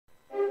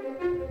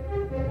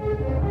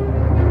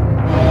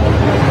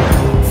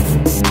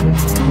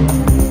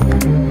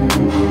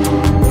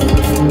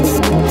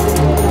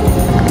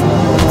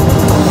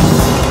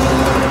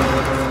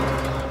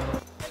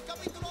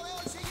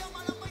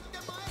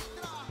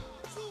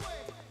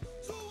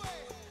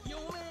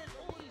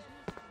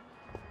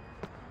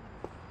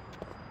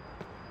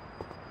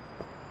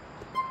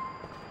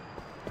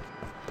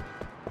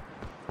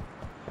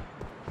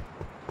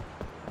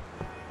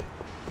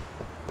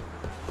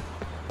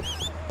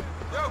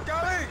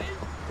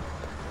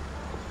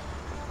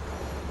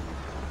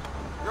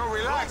Yo,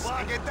 relax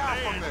and get down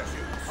from there.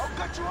 I'll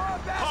cut you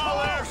off,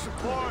 Call air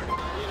support.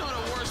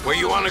 Where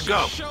you want to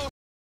go?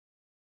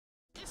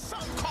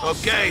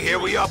 Okay, here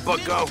we are,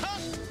 bucko.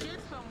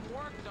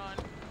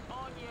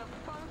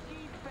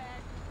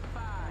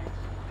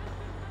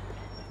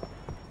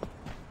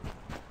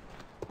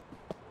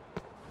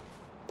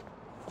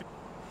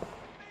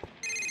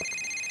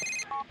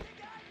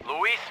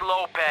 Luis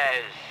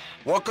Lopez.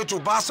 What could you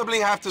possibly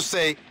have to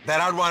say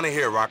that I'd want to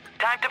hear, Rock?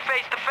 Time to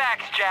face the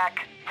facts,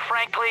 Jack.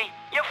 Frankly,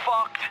 you're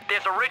fucked.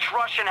 There's a rich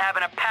Russian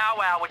having a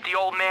powwow with the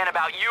old man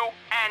about you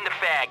and the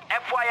fag.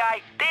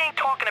 FYI, they ain't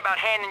talking about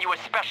handing you a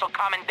special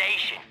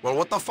commendation. Well,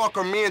 what the fuck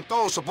are me and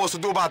Tho supposed to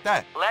do about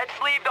that? Let's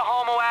leave the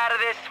homo out of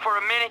this for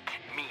a minute.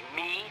 Meet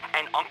me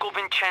and Uncle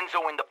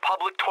Vincenzo in the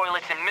public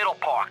toilets in Middle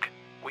Park.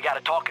 We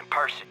gotta talk in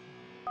person.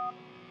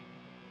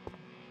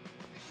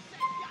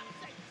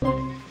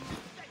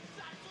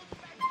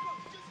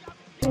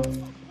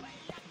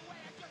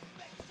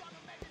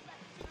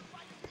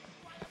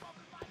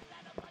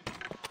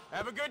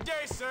 Have a good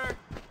day, sir.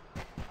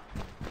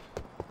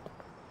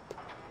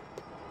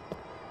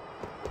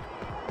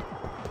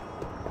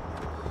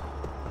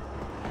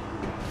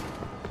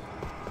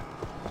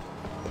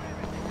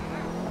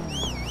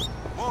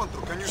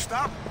 Monstro, can you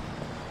stop?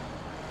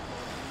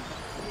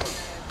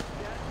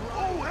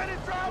 Oh,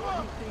 headed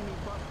driver!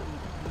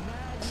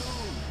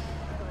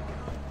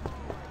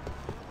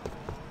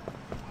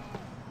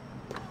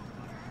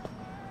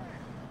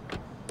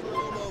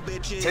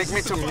 Take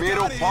me to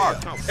Middle Park.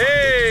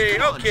 Эй,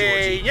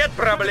 окей, нет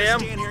проблем.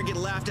 Hey,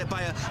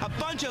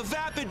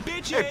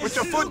 put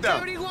your foot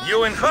down.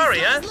 You in hurry,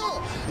 huh?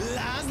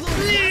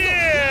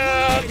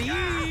 Yeah!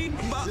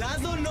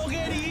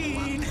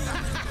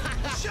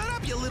 Shut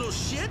up, you little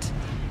shit!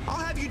 I'll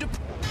have you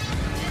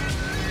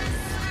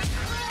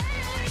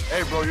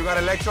Hey, bro, you got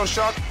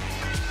electroshock?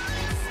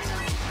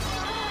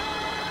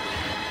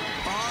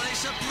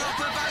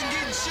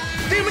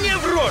 Ты мне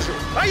в рожу,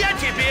 а я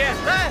тебе,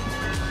 а?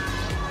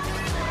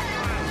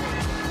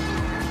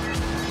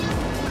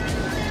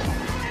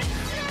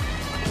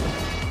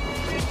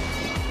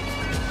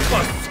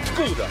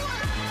 Паскуда!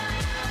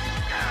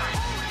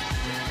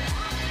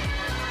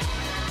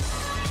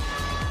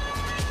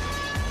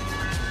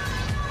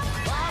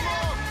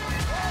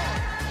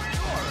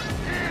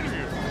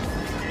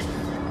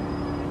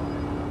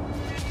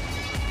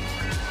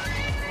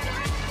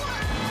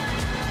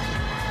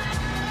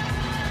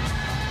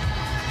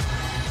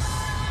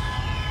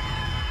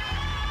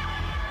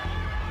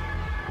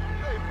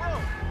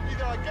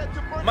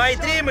 My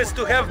dream is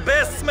to have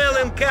best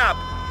smelling cab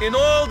in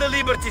all the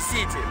Liberty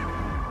City.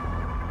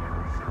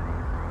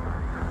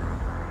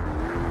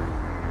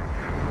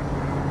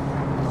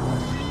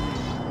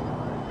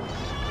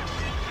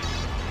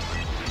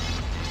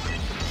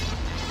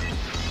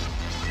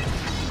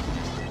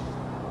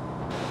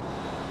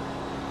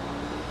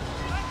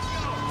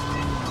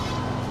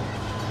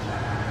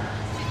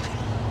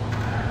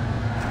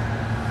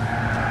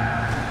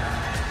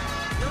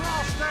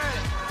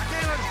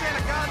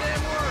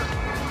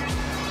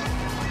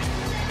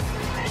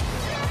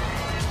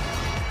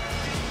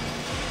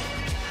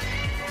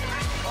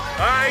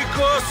 I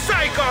go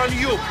psych on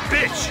you,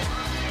 bitch!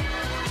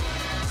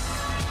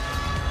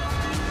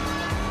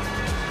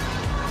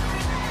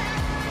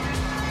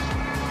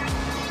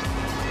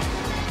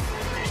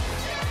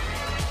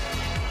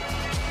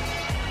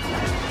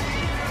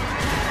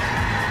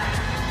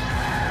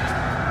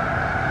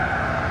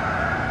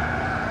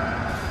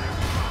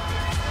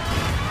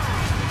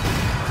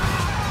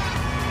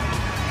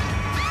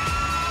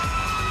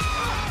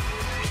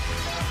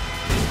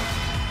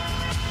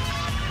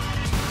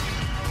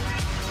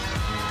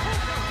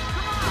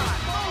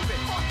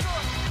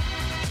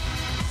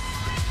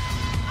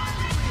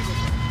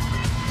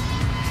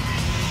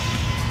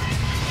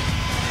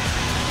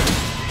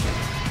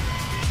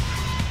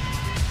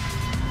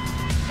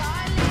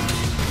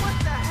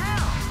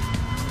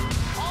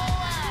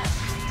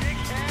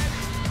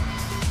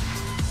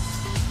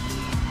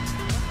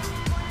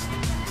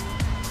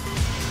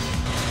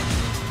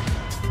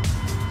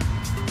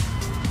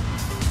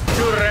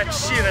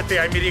 Дурачина ты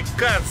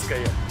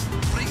американская!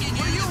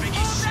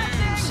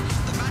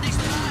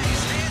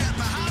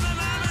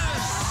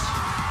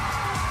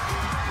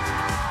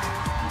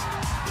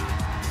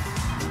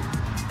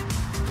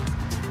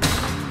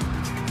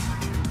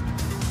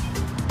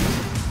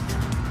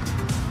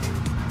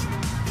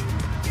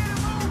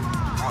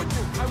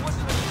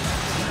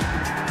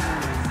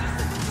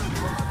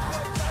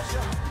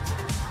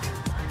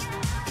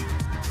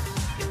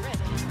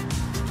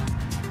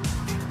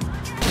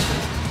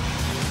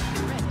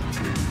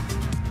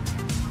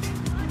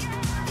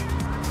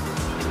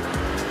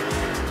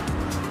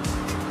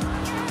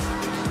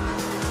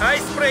 I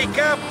spray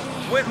cap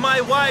with my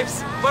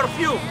wife's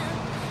perfume.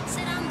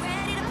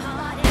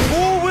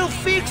 Who will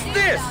fix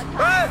this,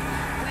 huh?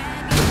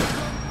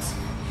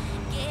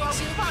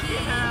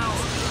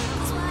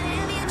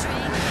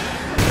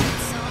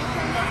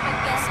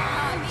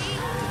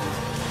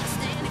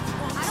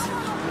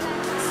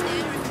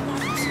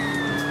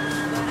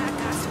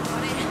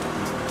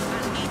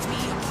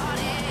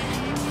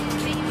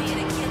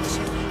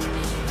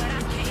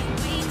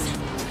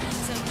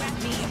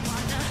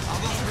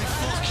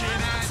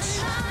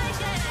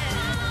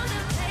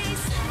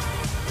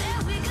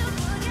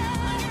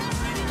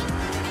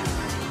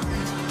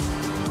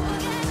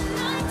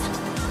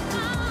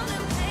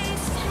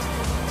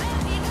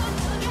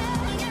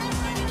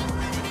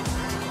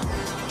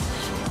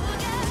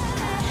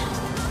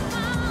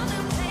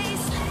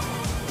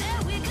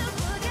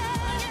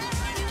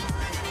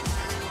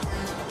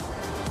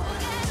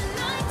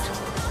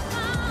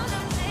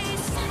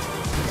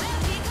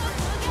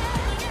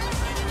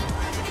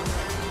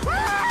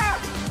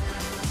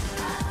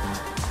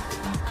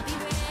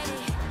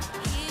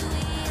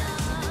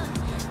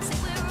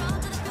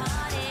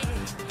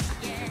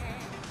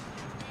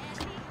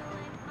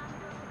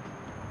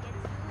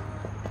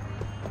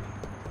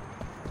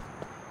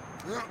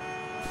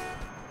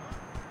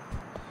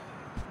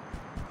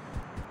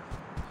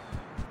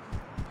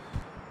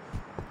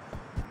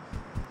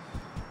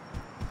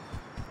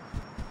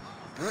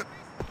 That's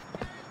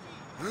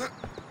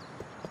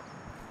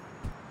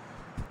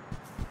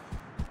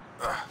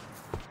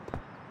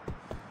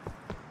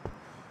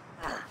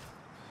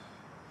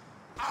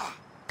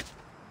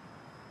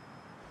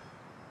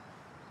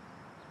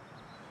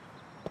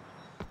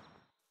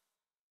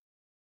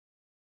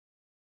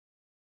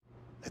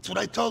what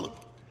I told him.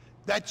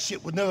 That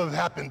shit would never have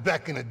happened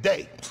back in the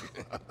day.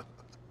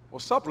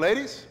 What's up,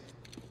 ladies?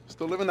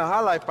 Still living the high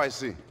life, I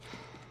see.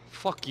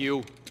 Fuck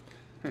you.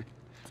 What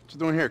you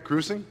doing here,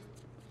 cruising?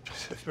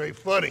 It's very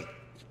funny.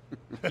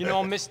 You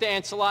know, Mr.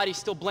 Ancelotti's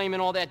still blaming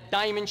all that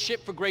diamond shit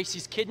for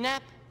Gracie's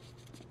kidnap?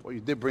 Well, you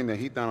did bring the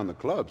heat down on the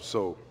club,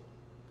 so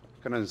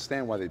I can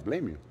understand why they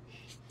blame you.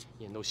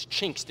 Yeah, and those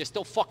chinks, they're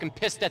still fucking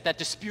pissed at that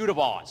dispute of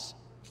ours.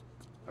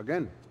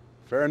 Again,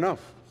 fair enough.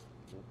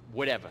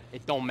 Whatever,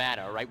 it don't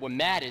matter, all right? What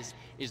matters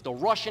is the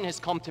Russian has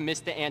come to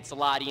Mr.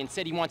 Ancelotti and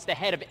said he wants the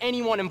head of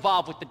anyone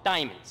involved with the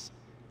diamonds.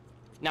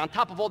 Now, on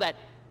top of all that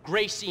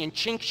Gracie and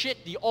chink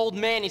shit, the old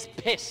man is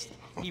pissed.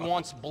 He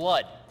wants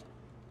blood.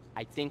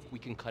 I think we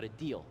can cut a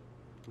deal.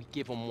 We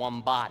give him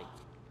one body,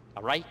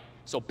 all right?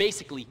 So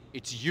basically,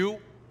 it's you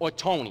or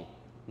Tony.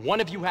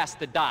 One of you has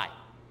to die.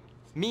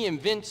 Me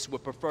and Vince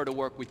would prefer to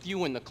work with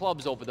you in the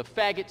clubs over the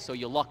faggot, so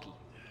you're lucky.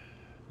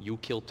 You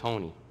kill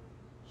Tony.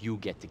 You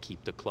get to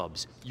keep the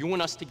clubs. You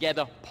and us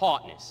together,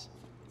 partners.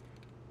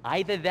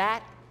 Either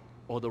that,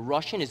 or the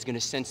Russian is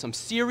gonna send some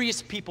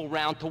serious people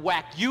round to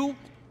whack you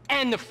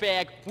and the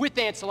fag with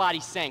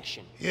Ancelotti's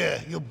sanction. Yeah,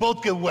 you'll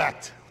both get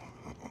whacked.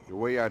 You're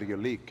way out of your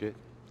league, kid.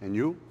 And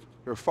you're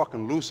a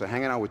fucking loser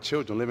hanging out with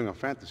children living a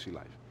fantasy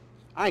life.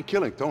 I ain't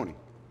killing Tony,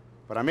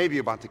 but I may be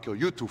about to kill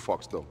you two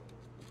fucks, though.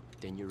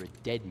 Then you're a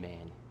dead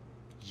man.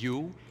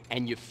 You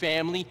and your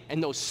family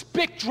and those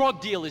spick drug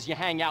dealers you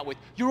hang out with,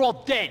 you're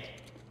all dead.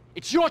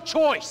 It's your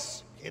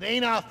choice. It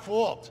ain't our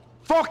fault.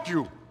 Fuck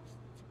you!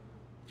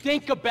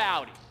 Think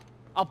about it.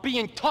 I'll be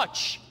in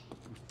touch,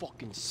 you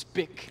fucking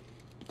spick.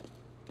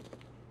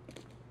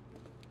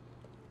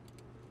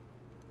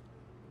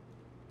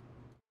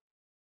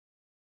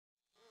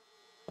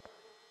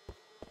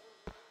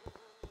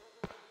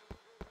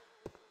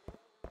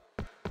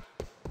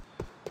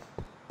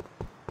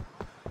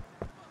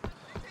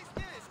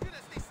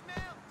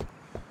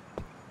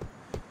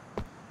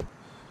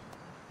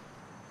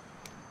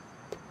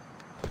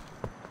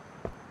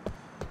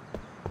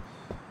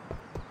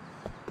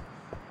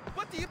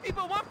 What do you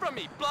people want from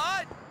me?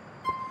 Blood?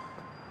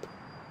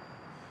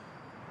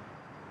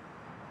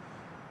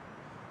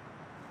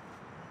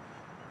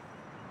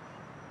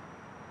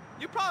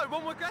 You probably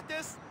won't regret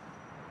this.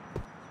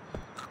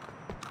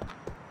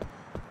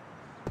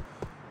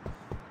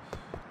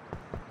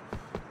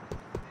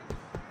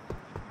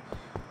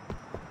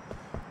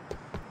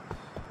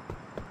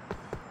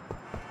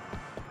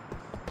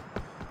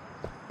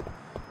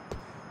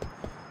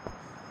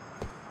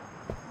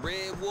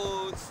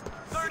 Redwoods.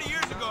 30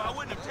 years ago, I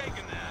wouldn't have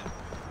taken that.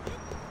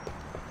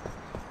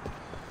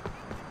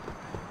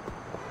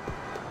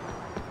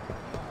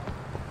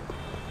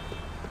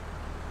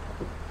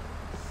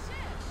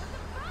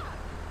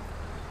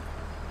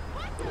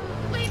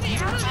 Leave me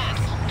out of this!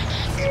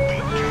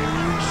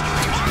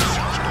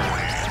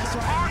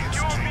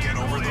 Taking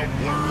over the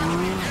world.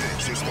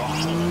 This is the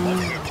home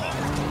of hip-hop.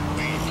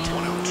 Wave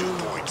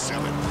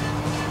 102.7.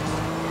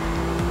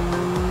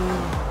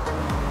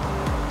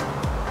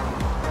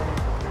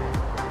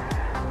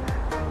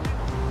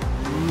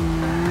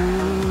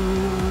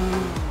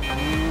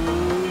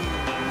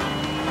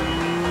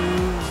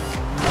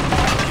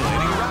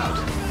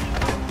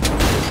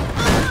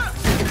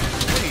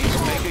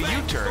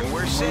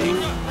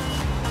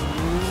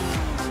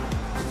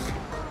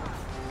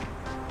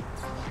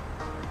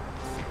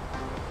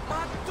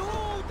 My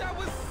dude, that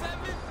was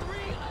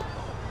 7-3.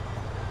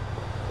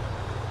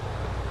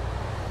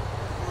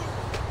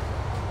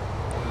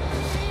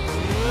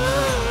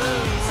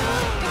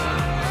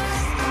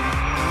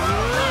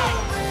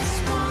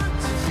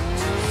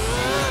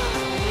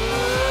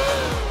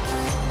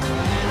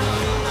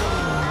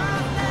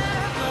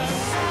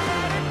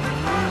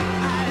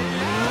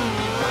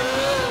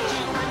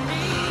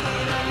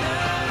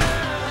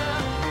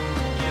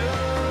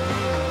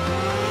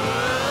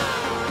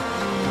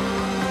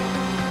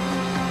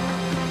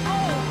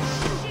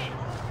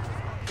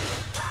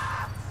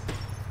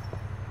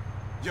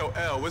 Yo,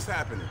 L, what's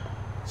happening?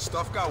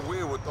 Stuff got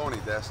weird with Tony,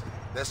 Des.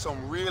 There's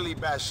some really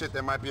bad shit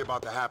that might be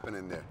about to happen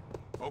in there.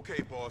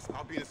 Okay, boss,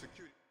 I'll be in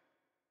security.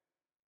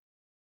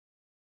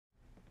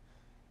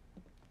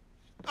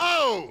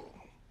 Oh!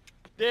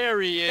 There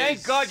he is.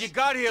 Thank God you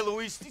got here,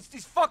 Luis.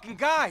 These fucking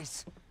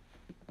guys.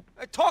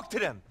 Talk to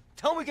them.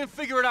 Tell them we can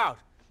figure it out.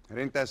 It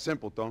ain't that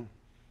simple, Tone.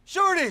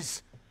 Sure it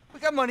is. We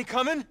got money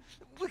coming.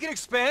 We can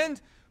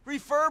expand,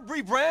 refurb,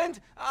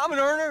 rebrand. I'm an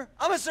earner.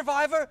 I'm a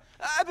survivor.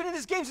 I've been in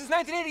this game since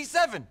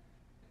 1987.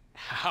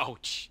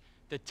 Ouch.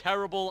 The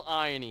terrible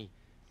irony.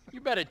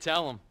 You better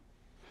tell him.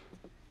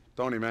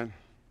 Tony, man.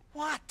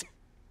 What?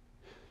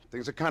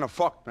 Things are kind of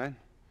fucked, man.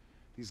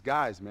 These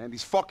guys, man.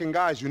 These fucking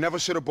guys. You never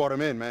should have brought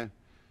them in, man.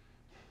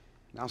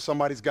 Now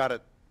somebody's got to,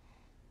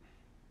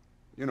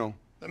 you know,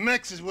 The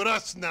Mex is with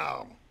us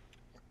now.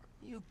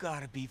 You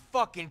gotta be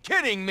fucking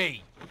kidding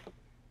me!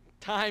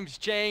 Times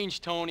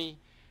change, Tony.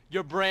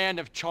 Your brand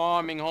of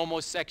charming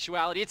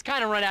homosexuality, it's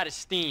kind of run out of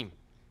steam.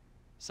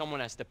 Someone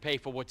has to pay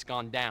for what's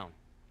gone down.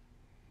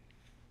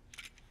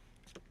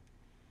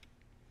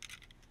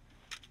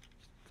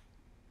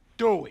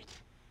 Do it.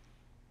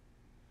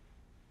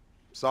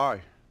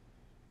 Sorry.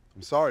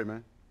 I'm sorry,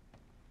 man.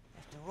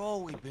 After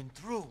all we've been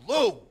through,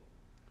 Lou!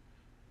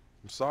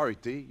 I'm sorry,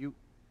 T. You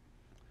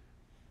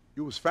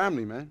was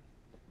family, man.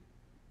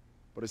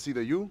 But it's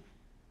either you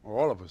or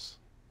all of us.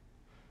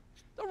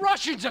 The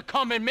Russians are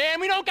coming, man.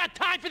 We don't got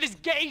time for this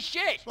gay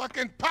shit.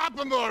 Fucking pop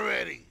him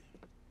already!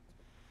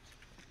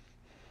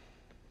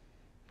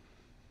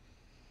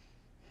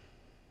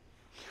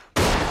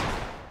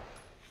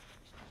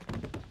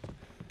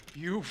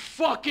 You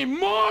fucking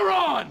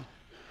moron!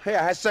 Hey,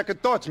 I had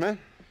second thoughts, man.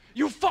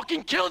 You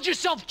fucking killed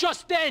yourself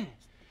just then!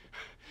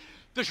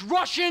 There's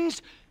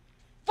Russians,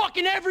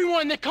 fucking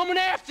everyone, they're coming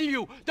after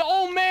you! The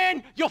old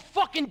man, you're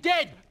fucking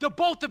dead! The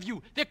both of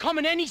you, they're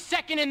coming any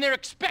second and they're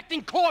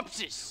expecting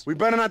corpses! We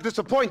better not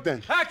disappoint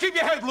then. Ah, keep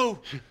your head, Lou!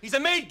 He's a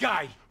made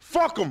guy!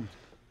 Fuck him!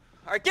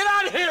 Alright, get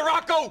out of here,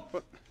 Rocco!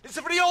 This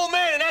is for the old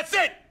man, and that's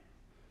it!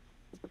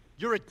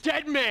 You're a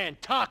dead man,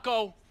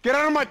 Taco! Get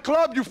out of my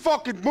club, you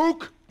fucking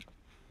mook!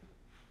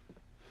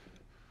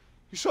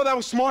 You sure that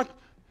was smart?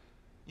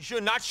 You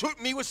sure not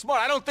shooting me was smart?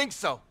 I don't think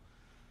so.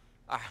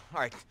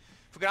 Alright,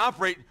 if we're gonna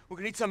operate, we're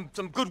gonna need some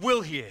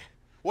goodwill here.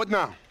 What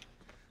now?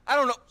 I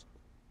don't know.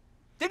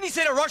 Didn't he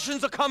say the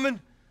Russians are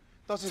coming?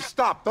 Doesn't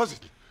stop, does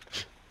it?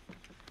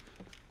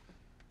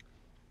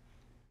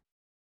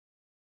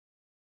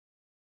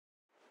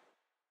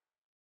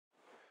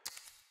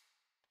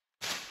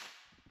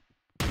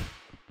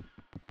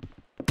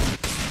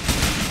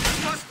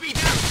 Must be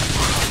them!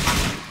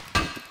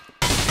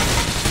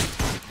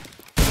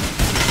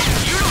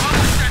 You know how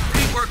much that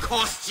paper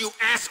costs, you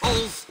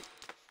assholes?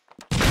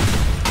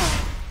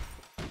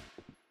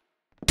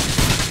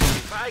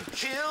 If I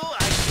kill,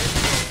 I get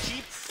your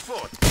cheap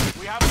foot.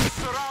 We have you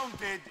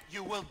surrounded.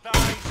 You will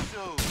die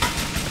soon.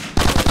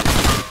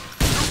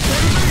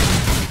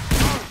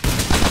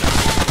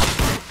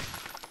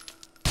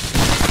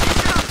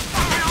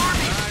 Fucking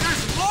army!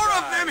 There's more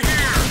of them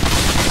here!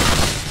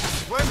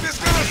 When's this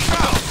gonna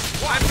stop?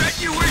 I bet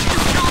you wish you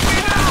killed me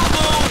now,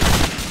 Lou!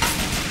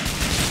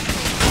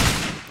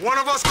 One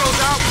of us goes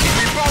out,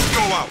 we both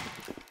go out.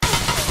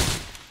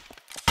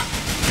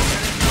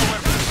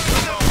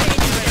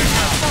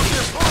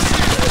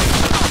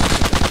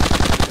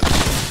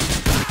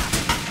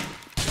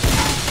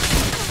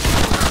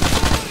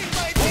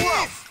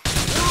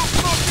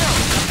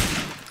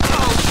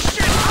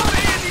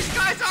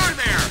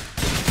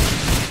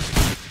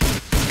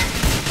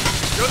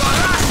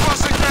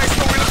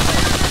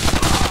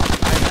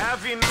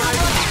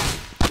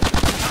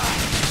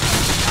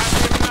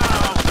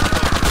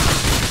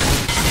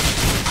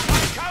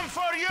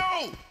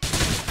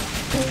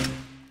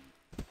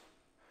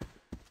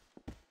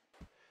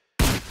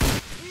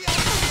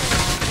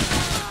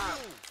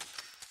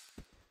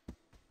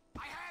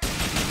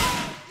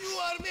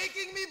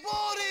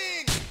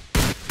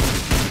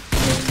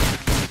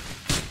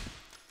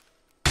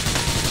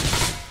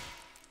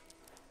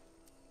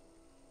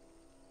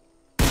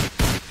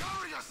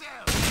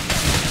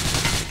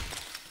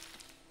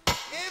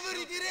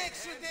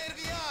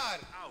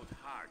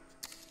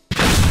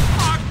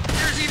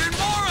 There's even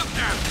more of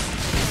them!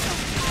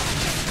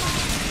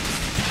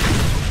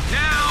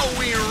 Now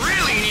we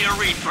really need a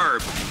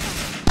refurb!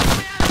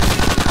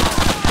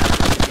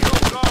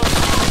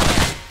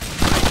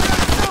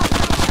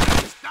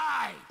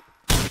 Die!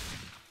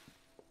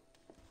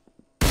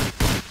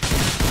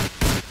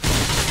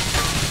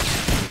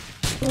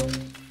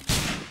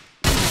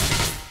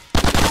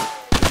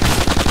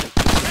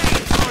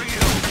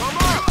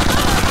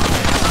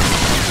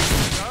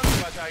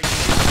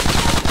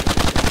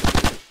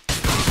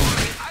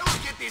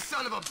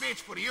 Son of a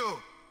bitch for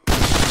you!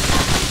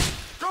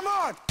 Come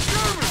on,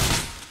 kill me!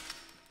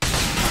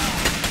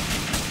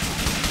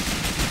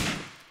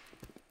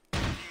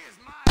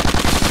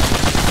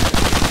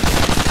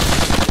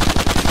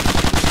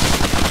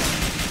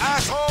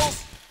 Assholes!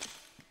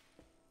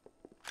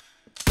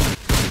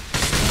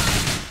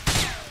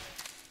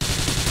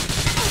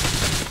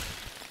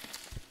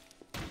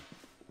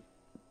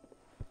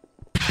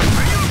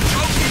 Are you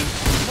joking?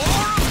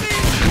 More of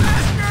these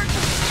bastards?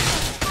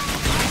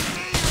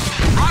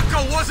 Rocco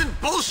wasn't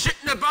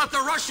bullshitting about the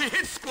Russian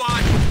hit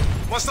squad!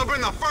 Must have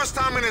been the first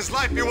time in his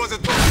life he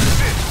wasn't talking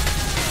shit.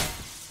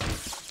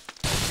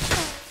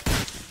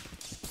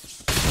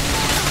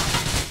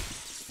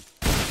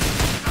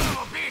 Son of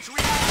a bitch,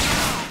 we have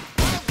you now!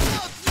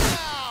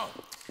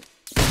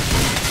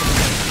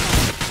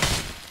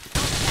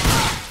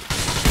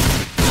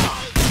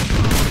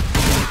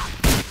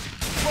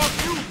 Fuck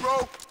you, bro!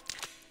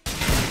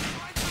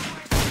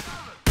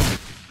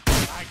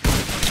 I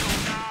got you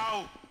now!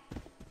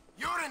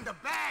 You're in the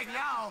bag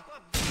now!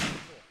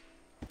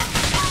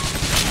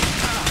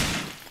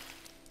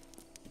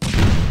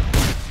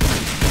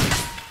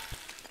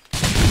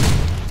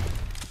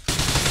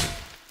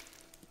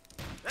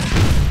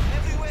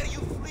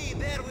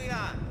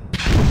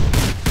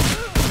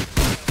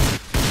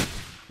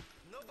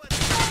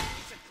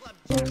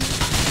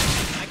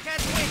 I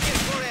can't wait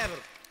here forever.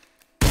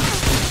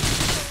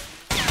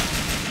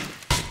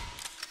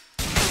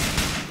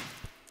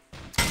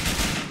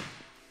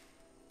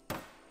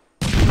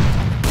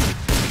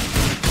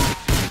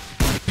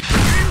 You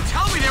didn't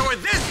tell me there were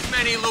this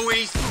many,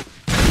 Luis!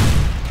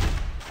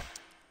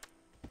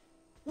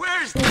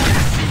 Where's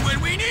Jesse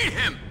when we need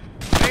him?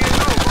 Hey, you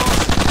know,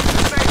 boss.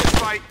 This ain't this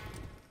fight.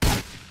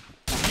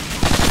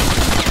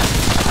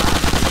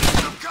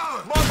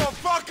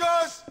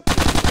 Motherfuckers!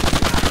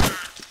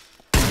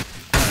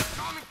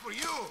 Coming for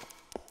you!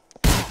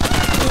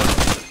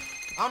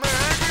 I'm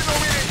angry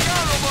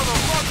dominicano,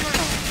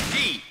 motherfuckers!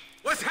 D,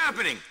 what's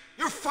happening?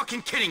 You're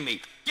fucking kidding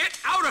me! Get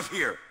out of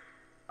here!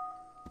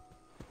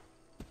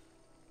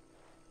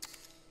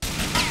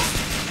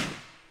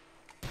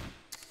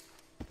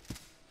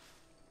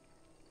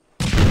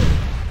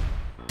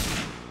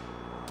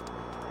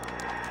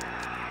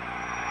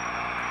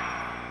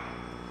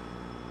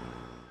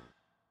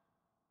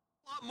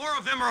 More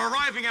of them are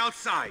arriving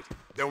outside.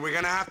 Then we're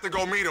gonna have to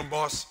go meet them,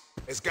 boss.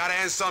 It's gotta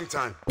end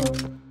sometime.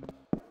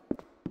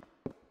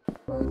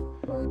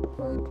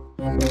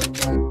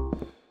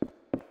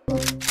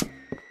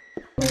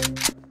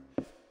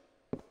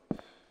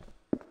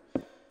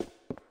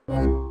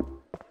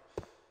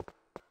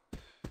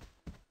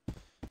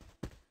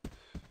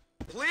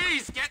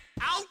 Please get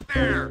out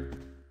there!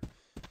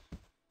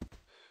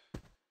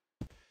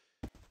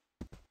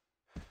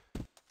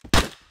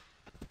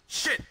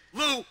 Shit,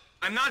 Lou!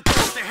 I'm not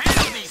supposed to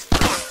handle these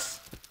fucks!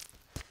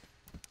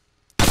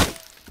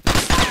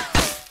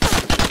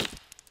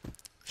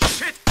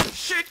 Shit!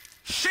 Shit!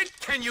 Shit!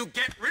 Can you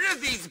get rid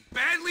of these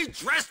badly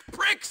dressed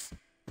pricks?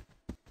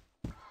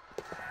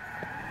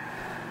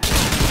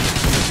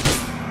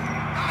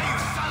 Ah, you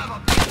son of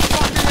a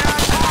Fucking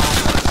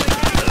asshole!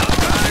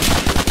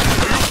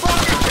 Are you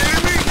fucking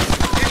kidding me?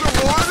 Even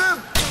more of them?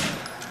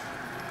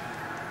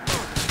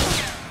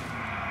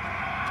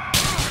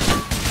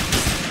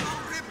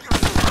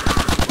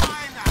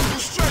 You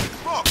straight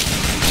fuck!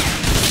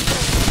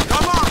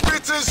 Come on,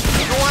 bitches!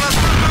 You want us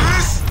to do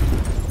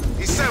this?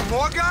 He sent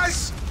more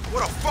guys?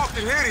 What a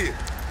fucking idiot!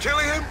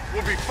 Killing him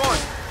will be fun.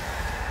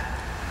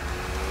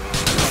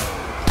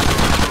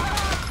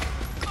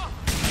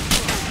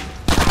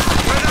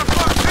 Where's that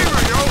fuck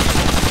finger, yo?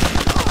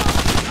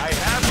 I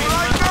have You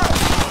like that?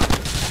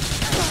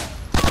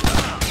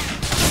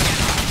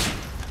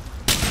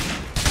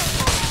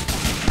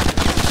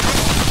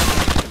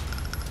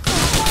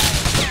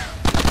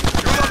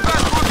 You're the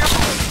best looking.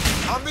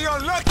 I'm the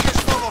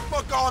unluckiest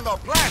motherfucker on the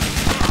planet.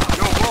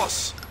 Yo,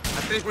 boss,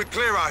 I think we're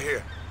clear out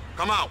here.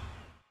 Come out.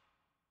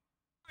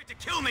 Tried to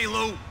kill me,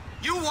 Lou!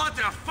 You wanted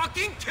to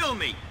fucking kill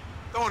me!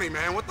 Tony,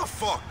 man, what the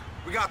fuck?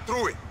 We got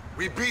through it.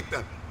 We beat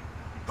them.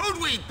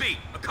 Who'd we beat?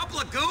 A couple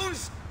of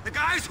goons? The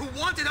guys who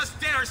wanted us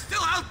dead are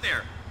still out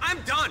there!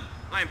 I'm done!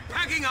 I'm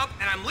packing up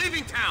and I'm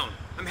leaving town!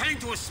 I'm heading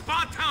to a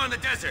spa town in the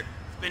desert!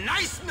 It's been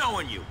nice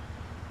knowing you!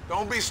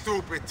 Don't be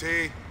stupid,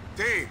 T.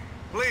 T,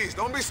 please,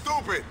 don't be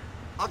stupid.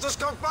 I'll just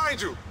come find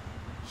you.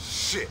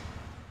 Shit.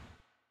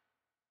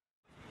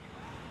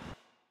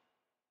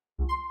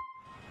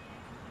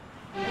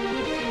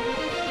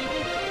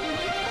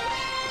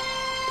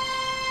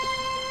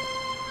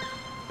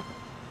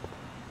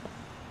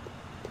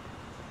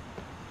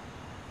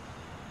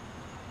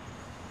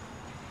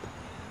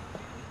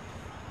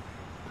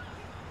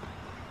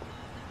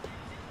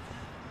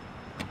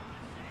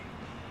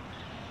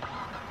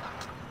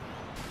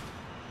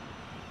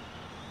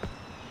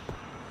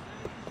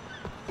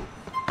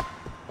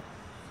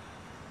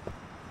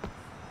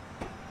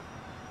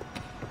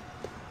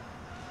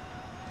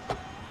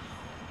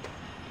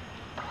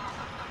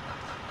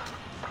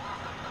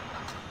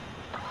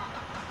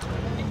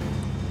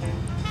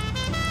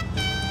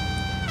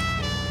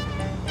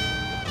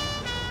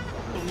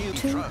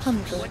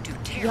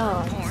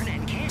 yards.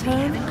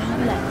 Turn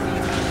left.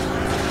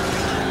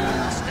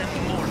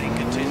 Morning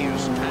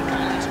continues at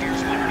last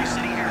year's Liberty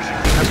City Air Show.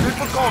 Have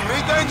people call me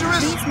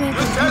dangerous?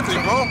 You're deadly,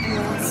 bro.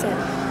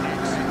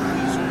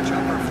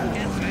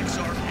 Effects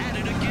are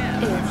added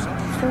again. In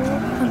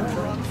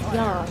 400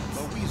 yards.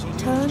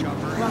 Turn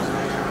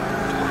right.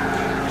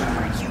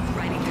 Are you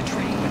riding the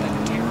train with a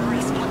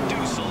terrorist? What do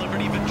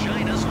celebrity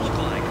vaginas look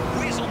like?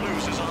 Weasel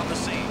News is on the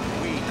scene.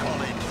 We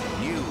call it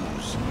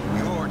News.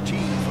 Your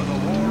team for the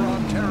war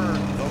on terror,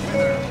 the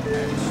weather,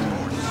 and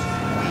sports.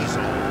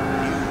 Weasel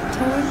News.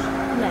 Turn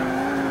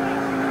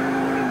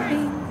left.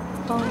 Bing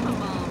bong. I'm a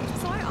mom,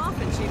 so I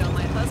often cheat on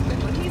my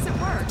husband when he's at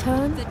work.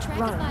 Turn the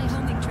right. Trackify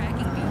homing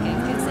tracking beacon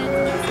can send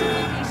instant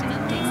location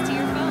updates to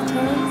your phone.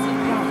 Turn So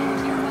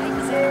right. your wife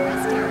is at a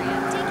rest area,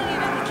 taking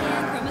it on the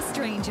can from a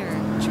stranger.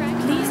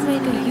 Please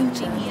make a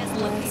U-turn GPS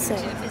where locator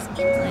safe. chip is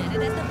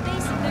implanted at the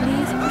base of their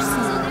Please head,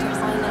 proceed so to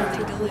there's highlighted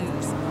nothing to route.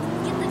 lose.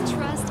 Get the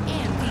trust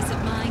and peace of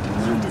mind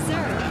you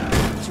deserve.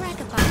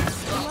 Trackify,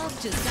 love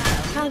just got a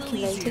little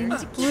Calculating easier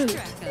to keep route.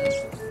 track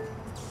of.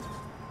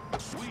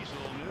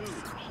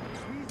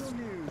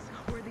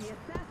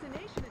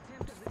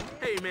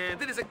 Hey man,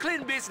 this is a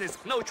clean business,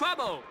 no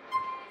trouble.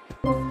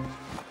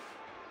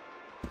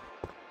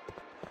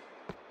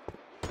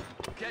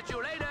 Catch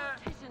you later.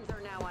 Missions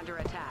are now under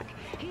attack.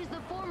 He's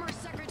the former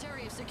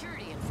Secretary of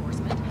Security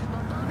Enforcement,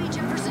 but Bobby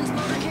Jefferson's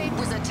motorcade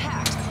was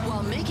attacked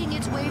while making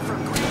its way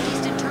from Grand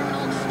Easton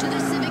Terminal to the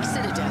Civic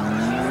Citadel,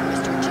 where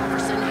Mr.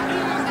 Jefferson had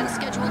long been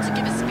scheduled to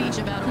give a speech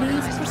about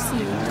Please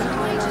proceed to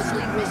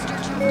courageously Mr.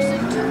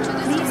 Jefferson took to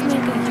the Please stage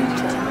make a and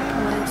U-turn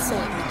while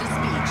safe. with the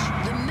speech.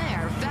 The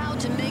mayor vowed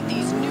to make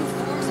these new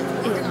forms of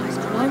organized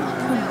crime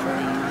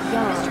 100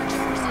 yards. Mr.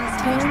 Jefferson's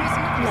Turn speech was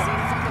not left.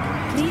 received from the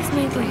crowd. Please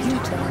make a He praised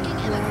U-turn hardworking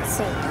while immigrants,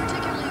 safe.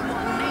 particularly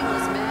one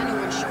nameless man who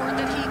ensured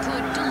that he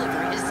could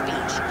deliver his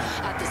speech.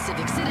 At the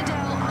Civic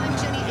Citadel, I'm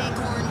Jenny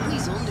Acorn,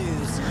 Weasel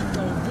News.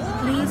 The war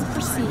Please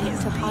proceed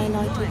to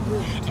highlighted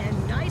route.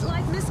 And night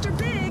like Mr.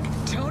 Big,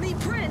 Tony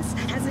Prince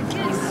has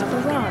again You have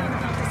spoken out arrived.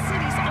 about the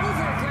city's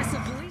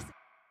over-aggressive police.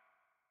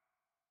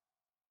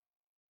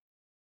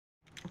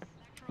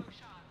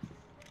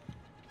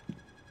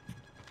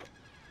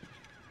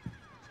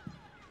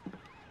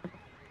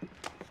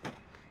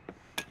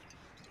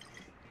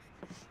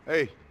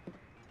 Hey.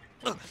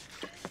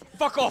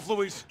 Fuck off,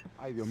 Luis.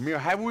 Ay, Dios mío,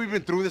 haven't we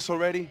been through this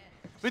already?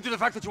 Been through the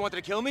fact that you wanted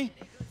to kill me?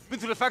 Been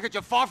through the fact that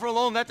you're far from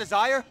alone in that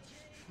desire?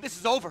 This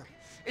is over.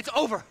 It's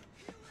over.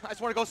 I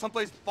just want to go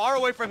someplace far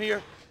away from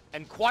here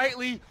and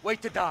quietly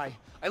wait to die.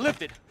 I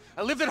lived it.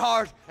 I lived it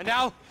hard, and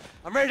now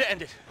I'm ready to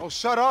end it. Oh,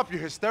 shut up, you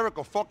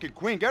hysterical fucking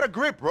queen. Get a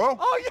grip, bro.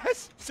 Oh,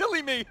 yes.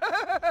 Silly me.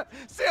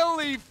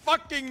 Silly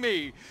fucking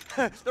me.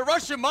 The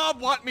Russian mob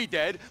want me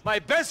dead. My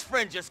best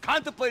friend just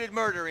contemplated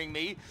murdering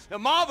me. The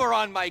mob are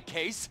on my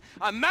case.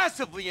 I'm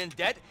massively in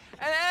debt.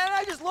 And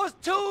I just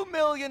lost $2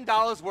 million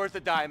worth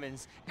of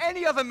diamonds.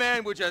 Any other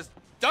man would just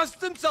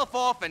dust himself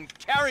off and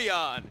carry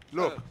on.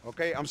 Look,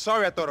 okay, I'm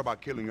sorry I thought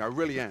about killing you. I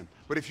really am.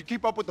 But if you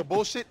keep up with the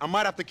bullshit, I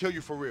might have to kill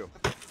you for real.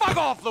 Fuck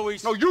off,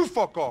 Luis. No, you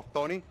fuck off,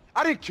 Tony.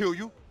 I didn't kill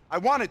you. I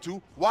wanted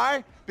to.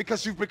 Why?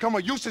 Because you've become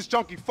a useless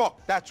junkie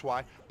fuck. That's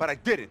why. But I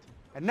didn't.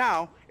 And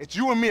now, it's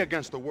you and me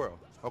against the world,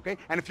 okay?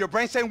 And if your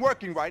brains ain't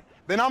working right,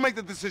 then I'll make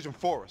the decision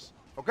for us,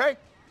 okay?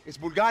 It's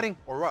Bulgarin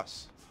or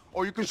us.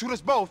 Or you can shoot us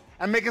both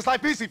and make his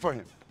life easy for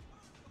him.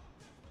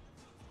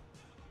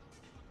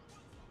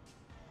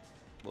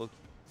 Well,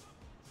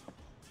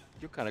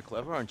 you're kind of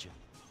clever, aren't you?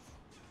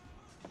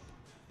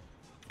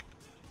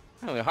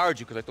 I only hired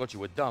you because I thought you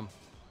were dumb.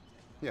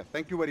 Yeah,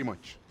 thank you very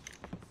much.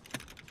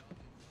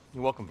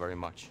 You're welcome very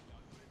much.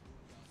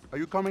 Are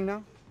you coming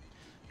now?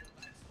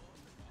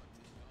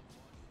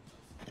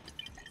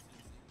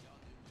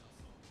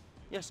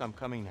 Yes, I'm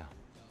coming now.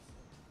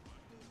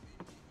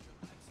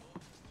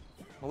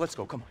 Well, let's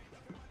go, come on.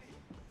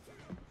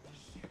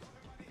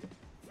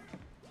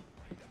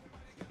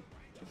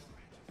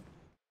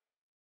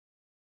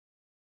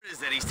 Is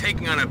that he's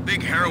taking on a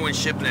big heroin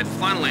shipment at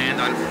Funland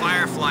on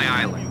Firefly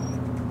Island.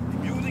 The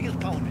music is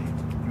pounding.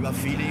 You are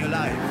feeling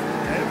alive.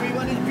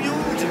 Everyone is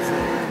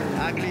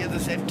beautiful, ugly at the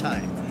same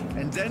time.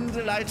 And then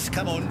the lights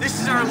come on. This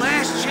is our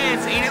last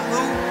chance, ain't it, Lou?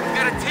 We've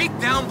got to take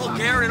down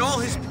Bulgarin and all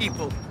his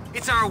people.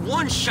 It's our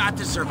one shot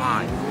to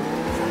survive.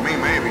 For me,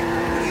 maybe.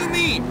 What do you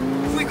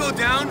mean? If we go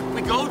down,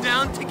 we go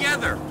down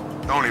together.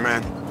 Tony,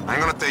 man, I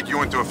ain't gonna take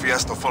you into a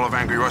fiesta full of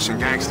angry Russian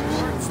gangsters.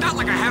 It's not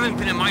like I haven't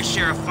been in my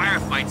share of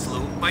firefights,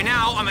 Lou. By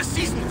now, I'm a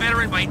seasoned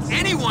veteran by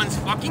anyone's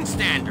fucking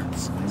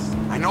standards.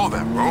 I know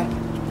that, bro.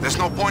 There's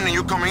no point in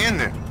you coming in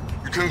there.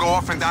 You can go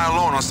off and die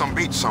alone on some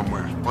beach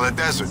somewhere, or the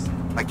desert,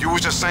 like you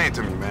was just saying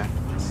to me, man.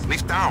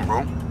 Leave town,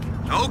 bro.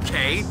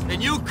 Okay,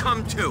 then you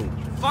come too.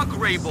 Fuck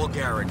Ray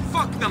Bulgarin.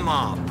 Fuck the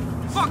mob.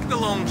 Fuck the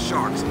loan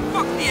sharks.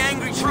 Fuck the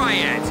angry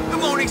triads. The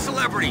moaning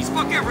celebrities.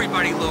 Fuck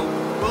everybody, Lou.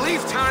 We'll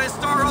leave town and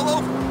start all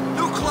over.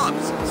 New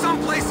clubs.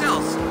 Someplace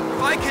else.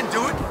 If I can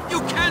do it,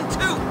 you can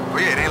too. Oh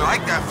yeah, it ain't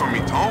like that for me,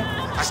 Tone.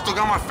 I still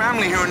got my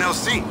family here in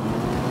LC.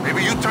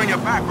 Maybe you turn your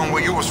back on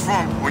where you was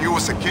from when you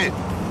was a kid.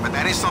 But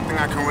that ain't something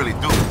I can really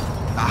do.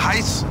 The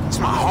Heights, it's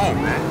my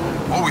home, man.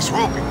 Always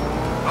will be.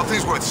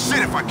 Nothing's worth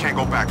shit if I can't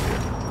go back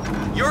there.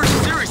 You're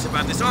serious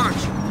about this, aren't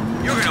you?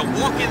 You're gonna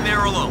walk in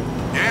there alone.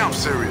 Yeah, I'm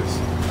serious.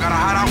 Gotta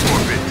hide out for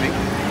a bit, T.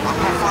 I'll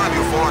come find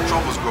you if all our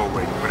troubles go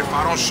away. But if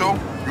I don't show,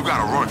 you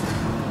gotta run.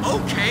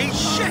 Okay,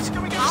 shit.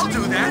 I'll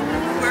do that.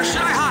 Where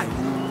should I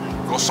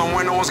hide? Go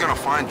somewhere no one's gonna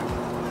find you.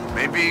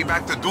 Maybe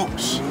back to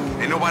Duke's.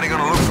 Ain't nobody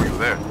gonna look for you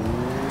there.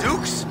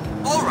 Duke's?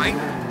 All right.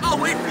 I'll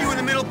wait for you in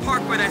the middle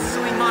park by that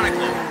silly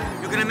Monaco.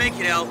 You're gonna make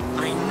it, Al.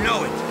 I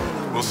know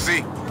it. We'll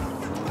see.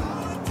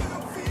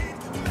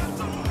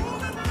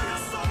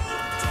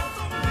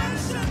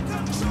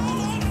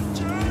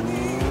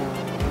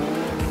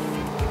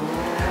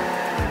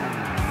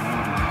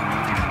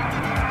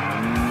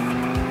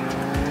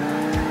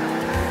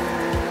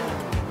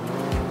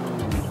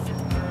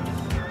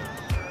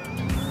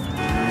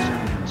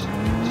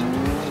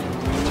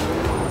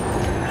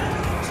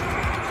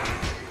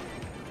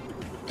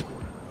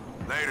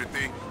 Later,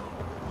 D.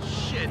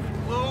 Shit,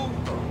 Lou.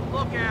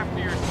 Look after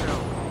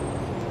yourself.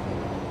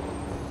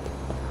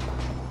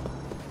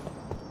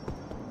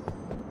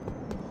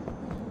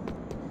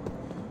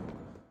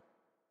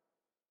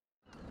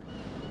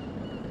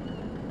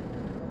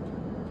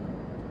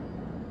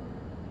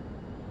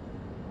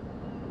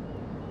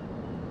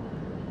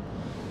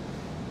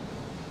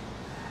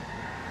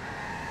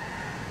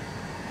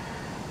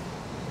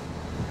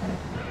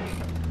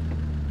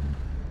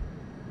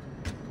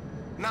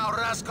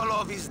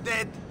 Raskolov is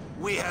dead,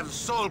 we have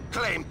sole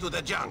claim to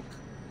the junk.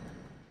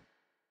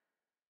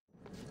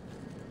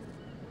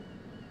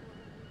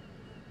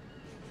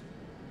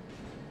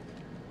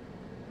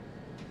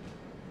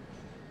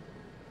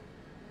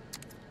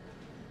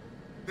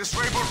 This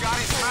Ray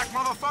Bugatti smack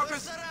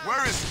motherfuckers?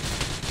 Where is he?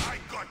 I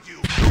got you.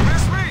 You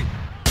missed me?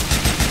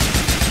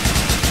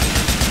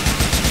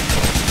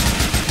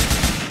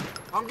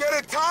 I'm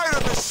getting tired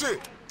of this shit.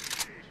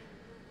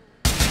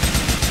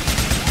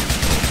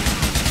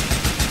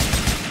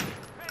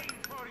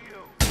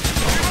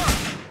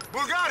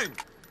 Bugatti!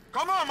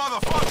 Come on,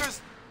 motherfuckers!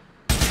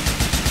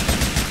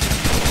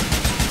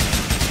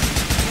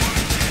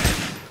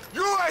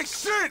 You ain't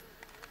shit!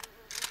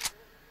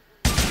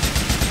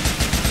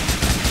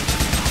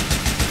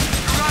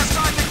 You guys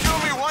tried to kill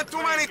me one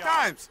too many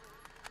times!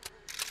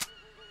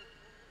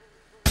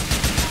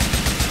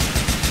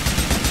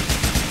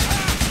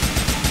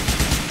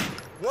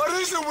 What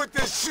is it with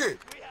this shit?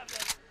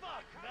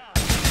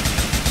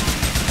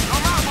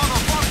 Come on,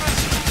 motherfuckers!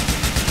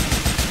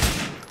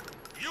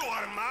 You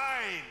are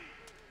mine!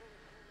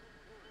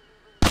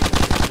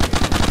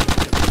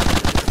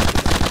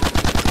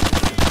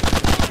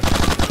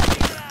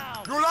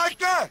 You like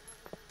that?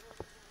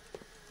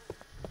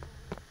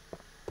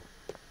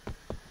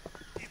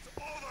 It's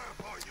over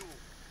for you!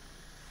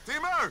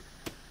 Timur!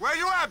 Where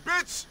you at,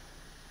 bitch?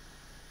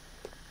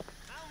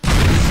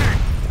 Shit!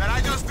 Did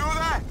I just do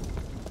that?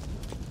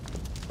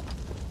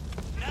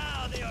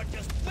 Now they are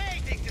just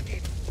waiting to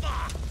get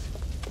fucked!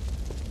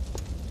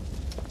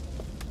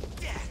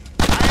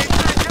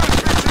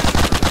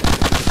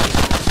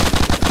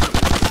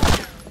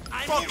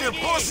 Fucking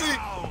pussy!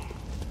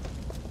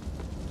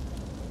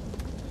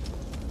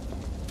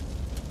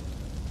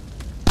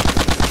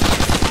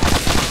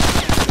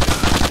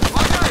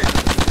 Okay,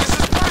 this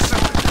is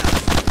personal.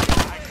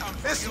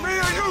 It's me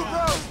or you,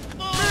 bro!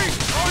 Me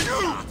or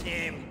you!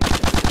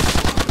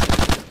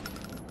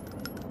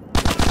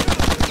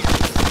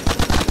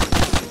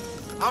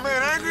 I'm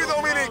an angry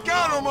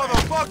Dominicano,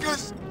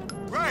 motherfuckers!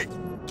 Ray!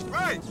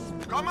 Ray!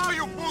 Come out,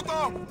 you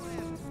puto!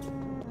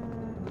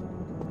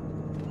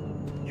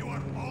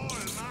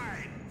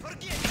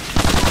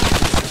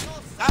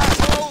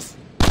 Assholes!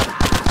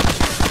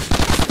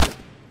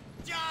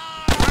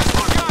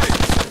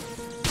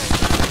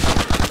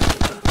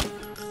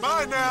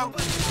 Bye now!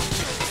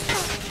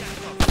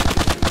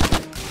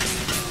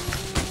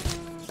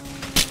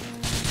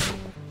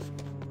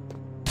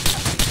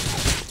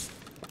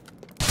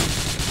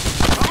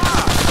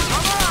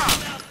 Come on!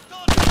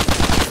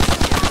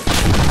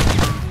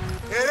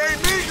 It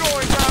ain't me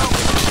going down!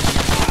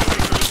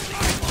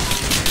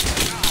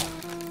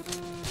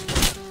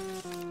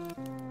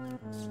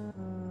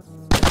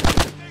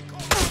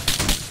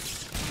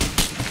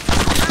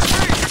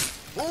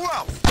 Who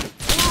else?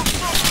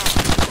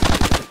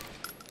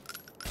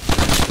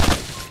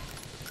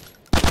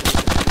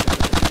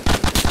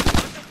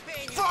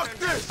 Fuck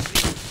this!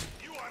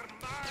 You are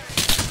mine!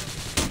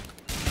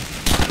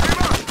 Hey,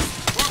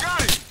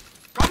 Bugatti!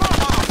 Come on,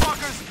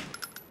 motherfuckers!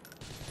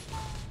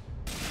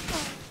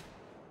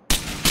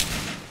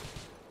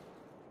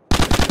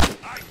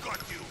 I got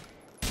you!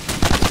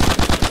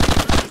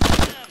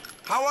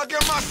 How I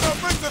get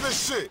myself into this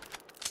shit?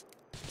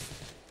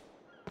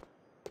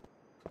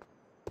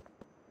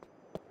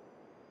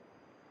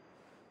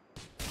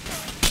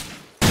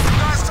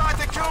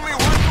 Kill me one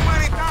too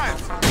many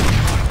times.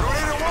 You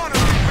didn't want to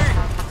be me.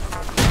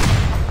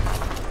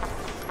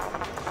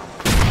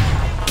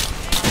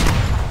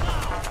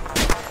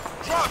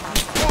 Drop,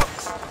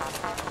 fucks.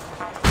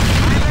 I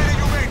ain't letting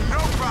you make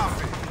no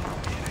profit.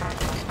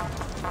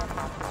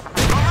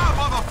 Come on,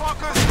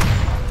 motherfuckers.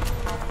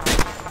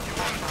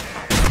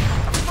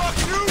 Fuck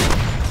you.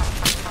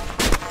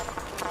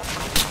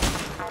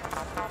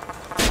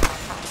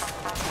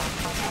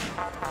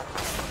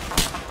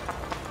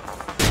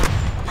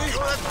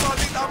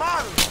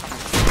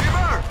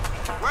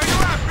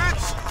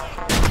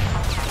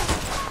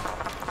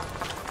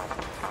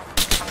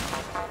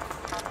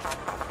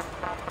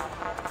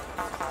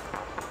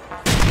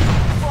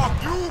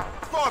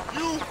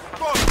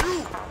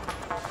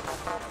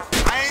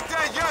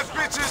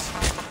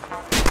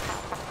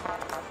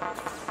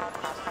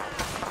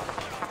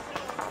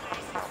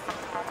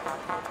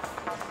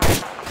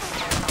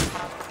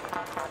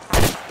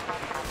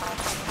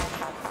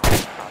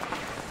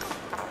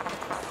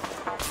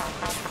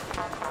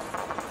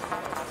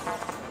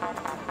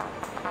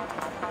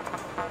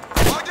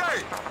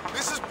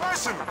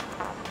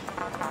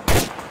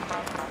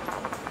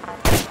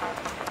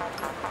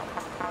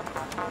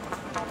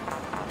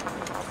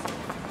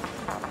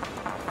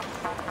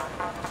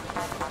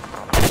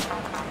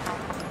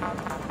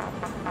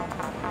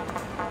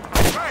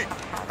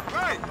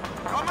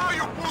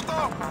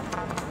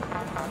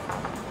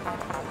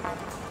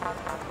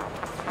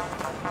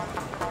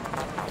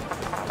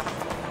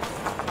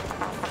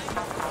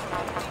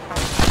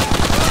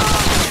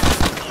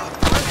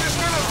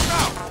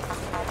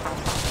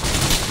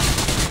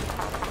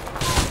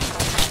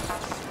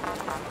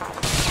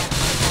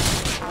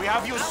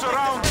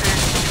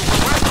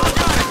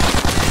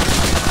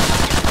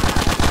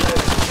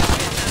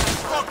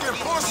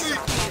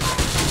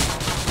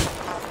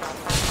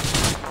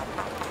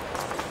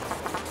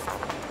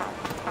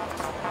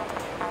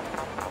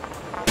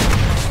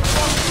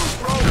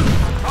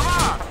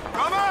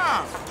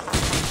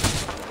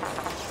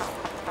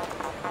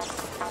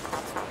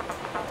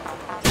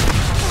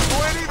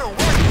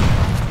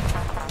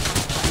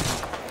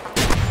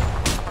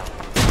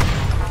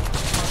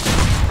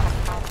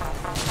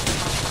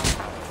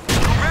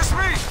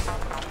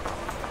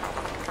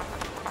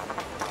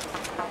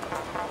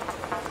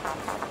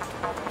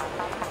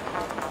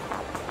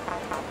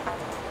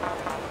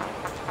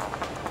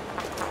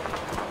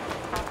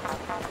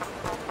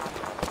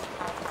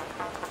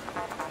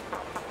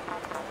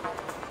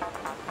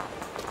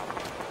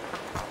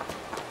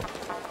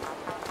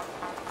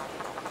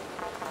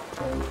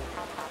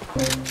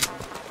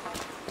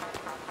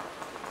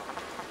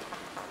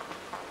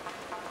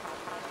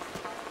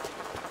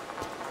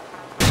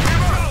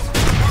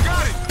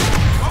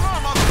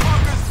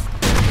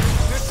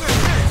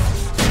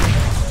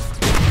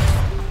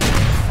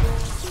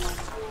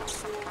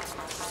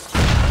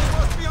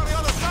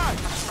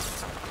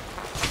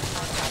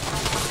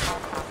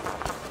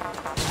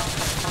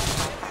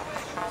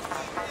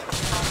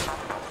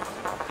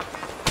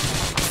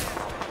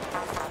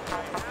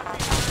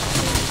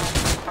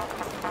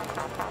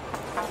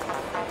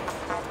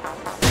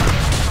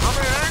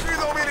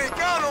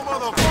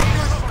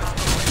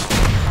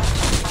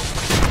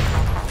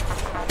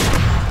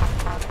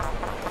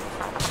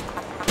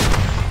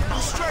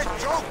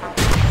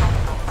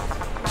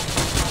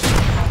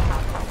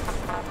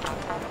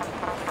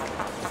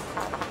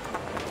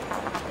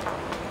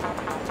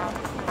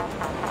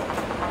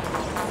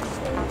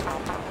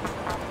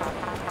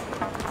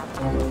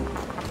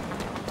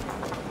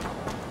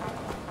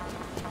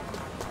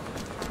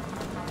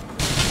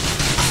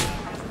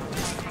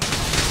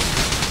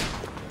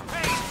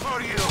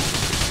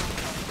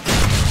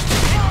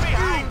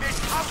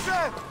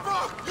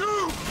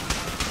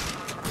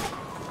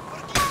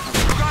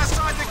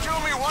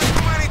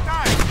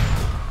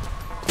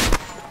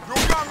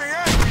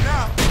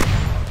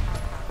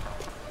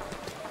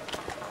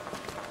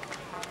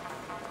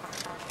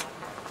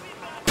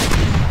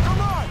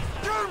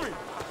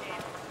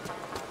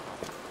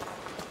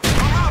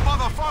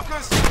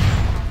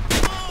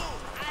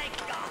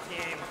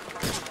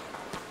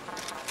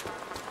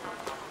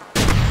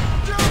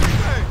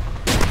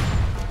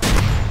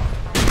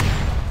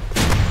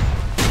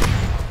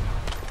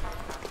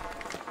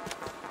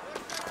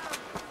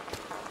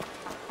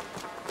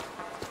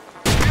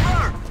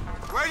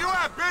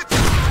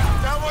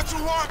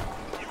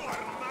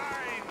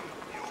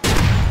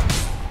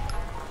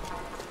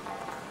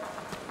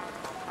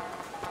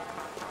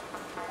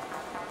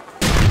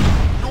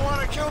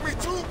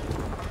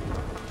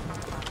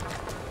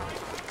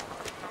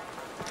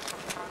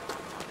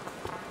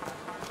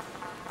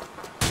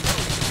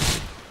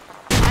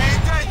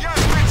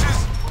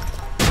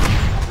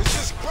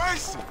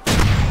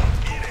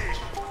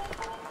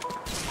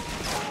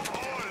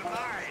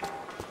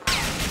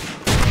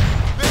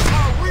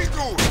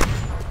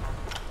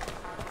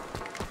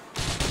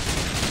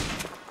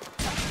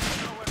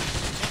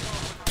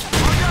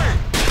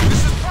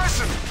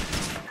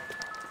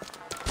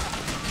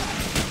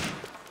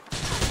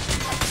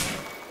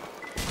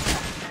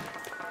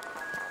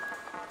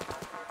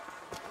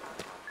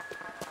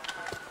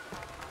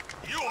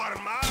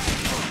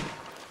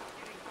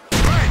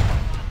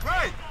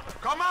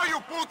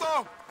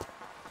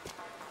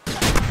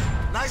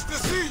 Nice to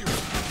see you.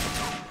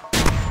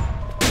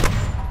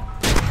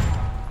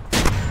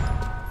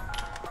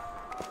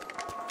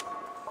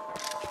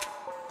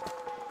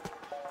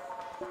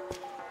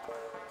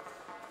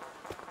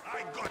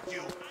 I got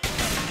you.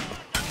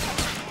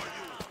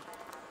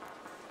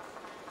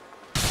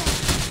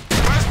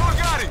 Where's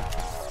Bugatti?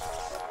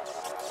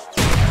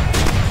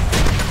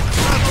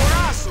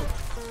 Adorazo.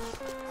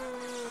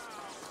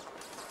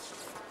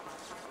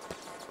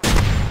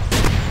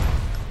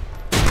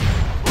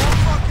 Don't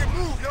fucking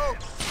move, yo.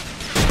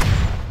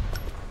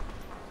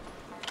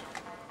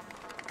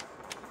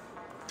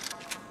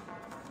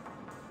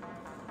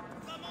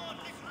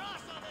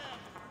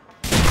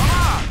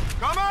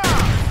 Come on!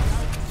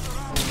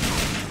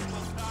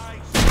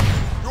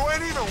 You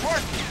ain't even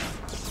working!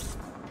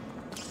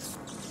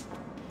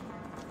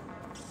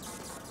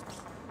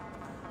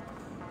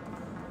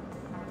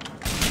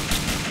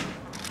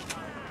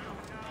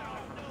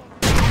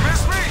 You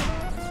miss me?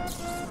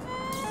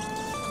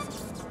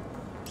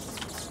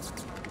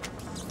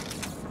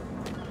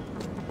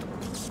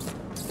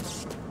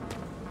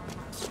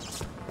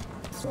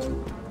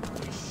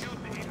 We shoot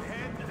in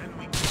head and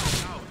we come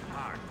out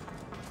hard.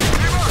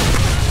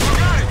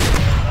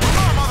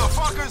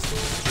 Motherfuckers!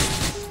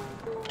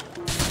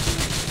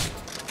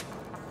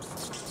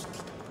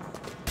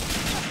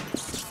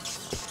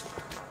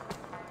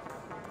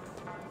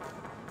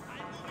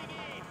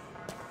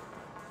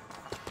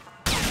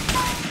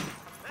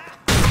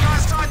 You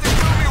guys tried to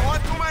kill me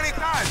one too many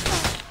times!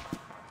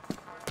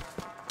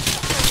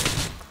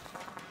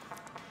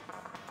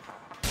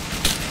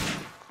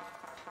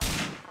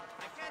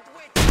 I can't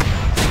wait!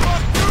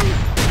 Fuck you!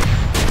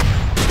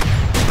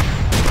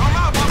 Come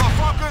out,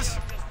 motherfuckers!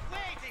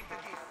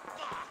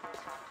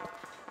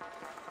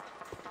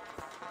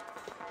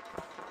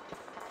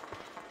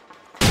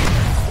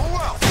 Who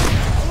else?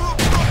 Who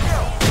the fuck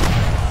else?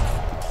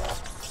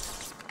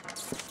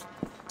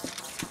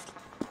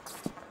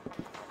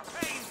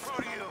 Pain for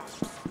you.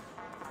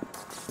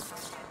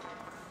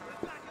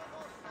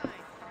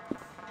 Hey,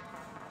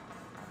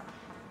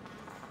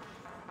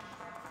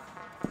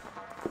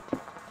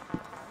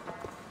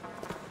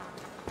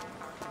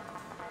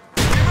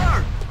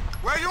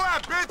 where you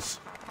at, bitch?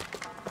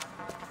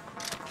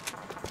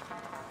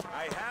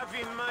 I have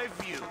in my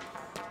view.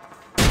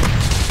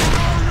 Who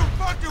are you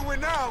fucking with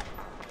now?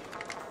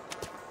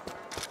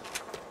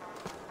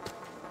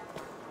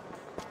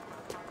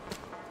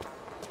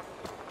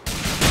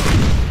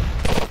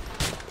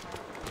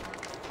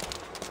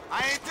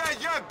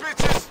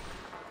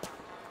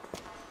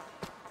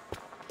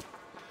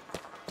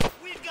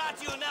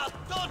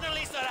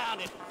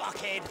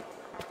 kid.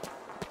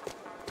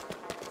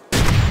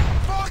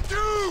 Fuck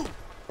you!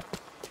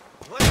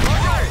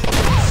 Okay,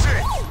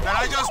 shit, did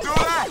I just do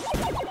that?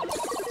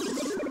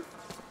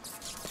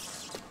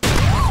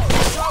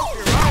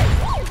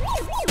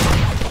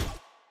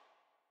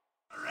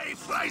 Ray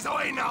flies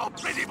away now,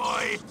 pretty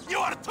boy. You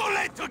are too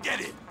late to get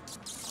it.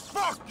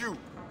 Fuck you!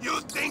 You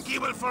think he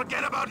will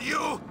forget about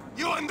you?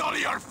 You and all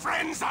your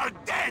friends are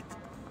dead.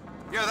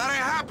 Yeah, that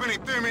ain't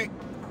happening, Timmy.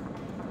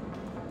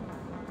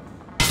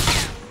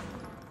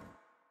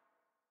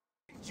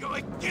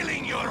 Enjoy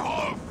killing your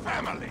whole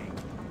family.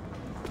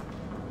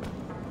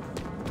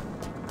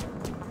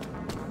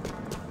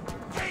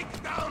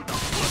 Take down the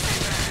pussy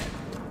man.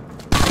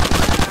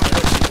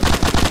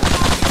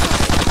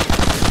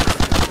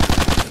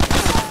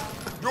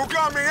 You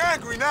got me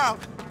angry now.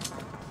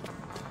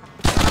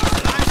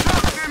 Nice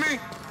up, Timmy.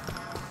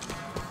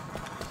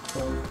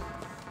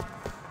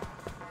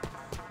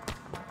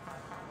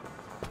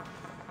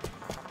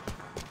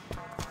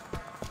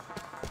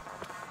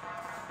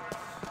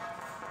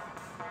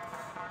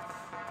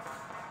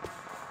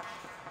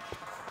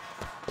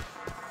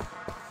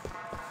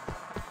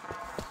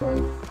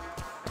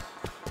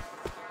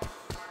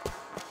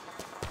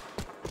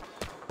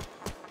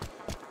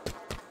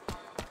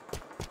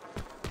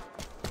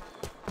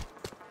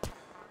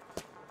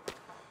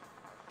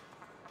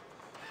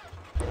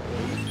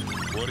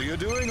 What are you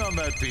doing on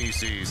that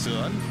PC,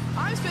 son?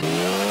 I spent...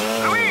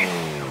 Luis,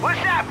 what's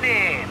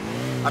happening?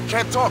 I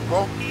can't talk,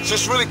 bro.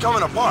 Shit's really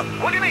coming apart.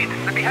 What do you need?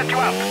 Let me help you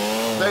out.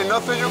 There ain't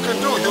nothing you can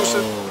do,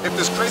 Yusuf. If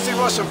this crazy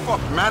Russian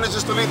fuck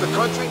manages to leave the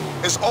country,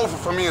 it's over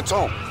for me and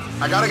Tone.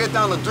 I gotta get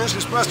down the Deuce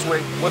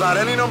Expressway without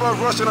any number of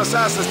Russian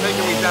assassins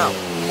taking me down.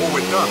 Or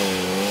we're done.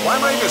 Why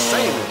am I even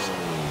saying this?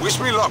 Wish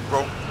me luck,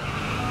 bro.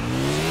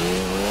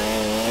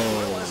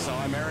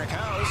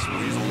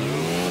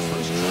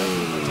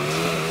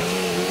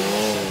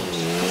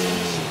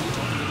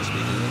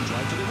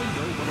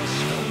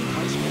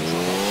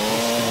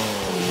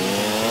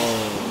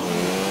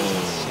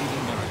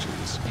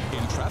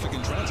 Traffic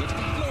in transit,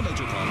 no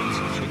major problems,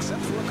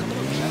 except for a couple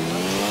of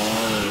jet-lag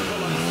trucks.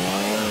 People on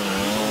fire.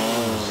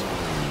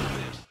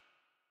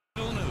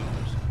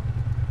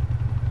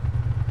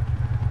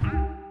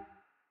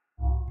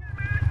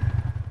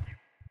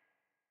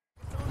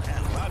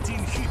 And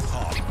Latin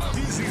hip-hop.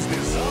 This is the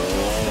sound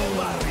of the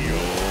barrio.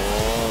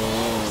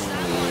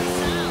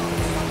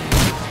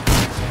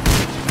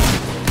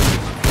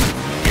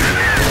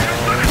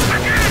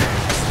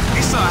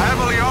 He's a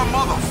heavily armed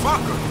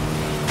motherfucker.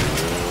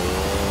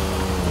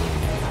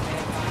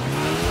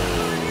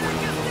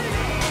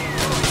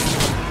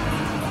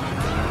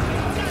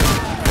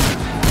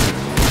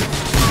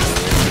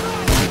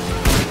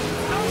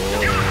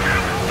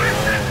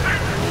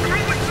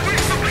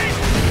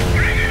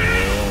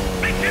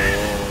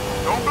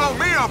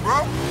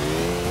 Bro.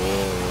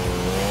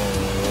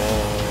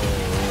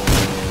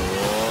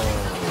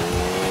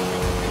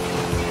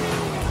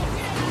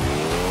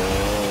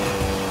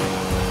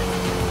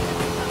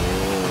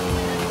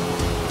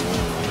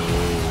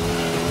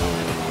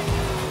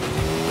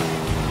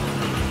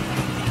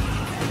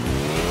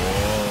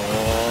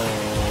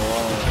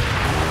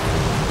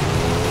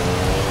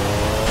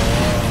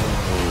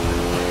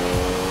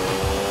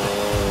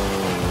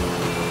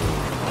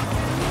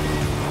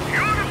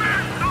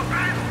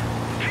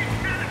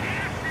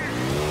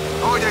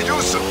 Oh, yeah,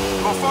 Yusuf,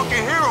 a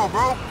fucking hero,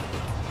 bro.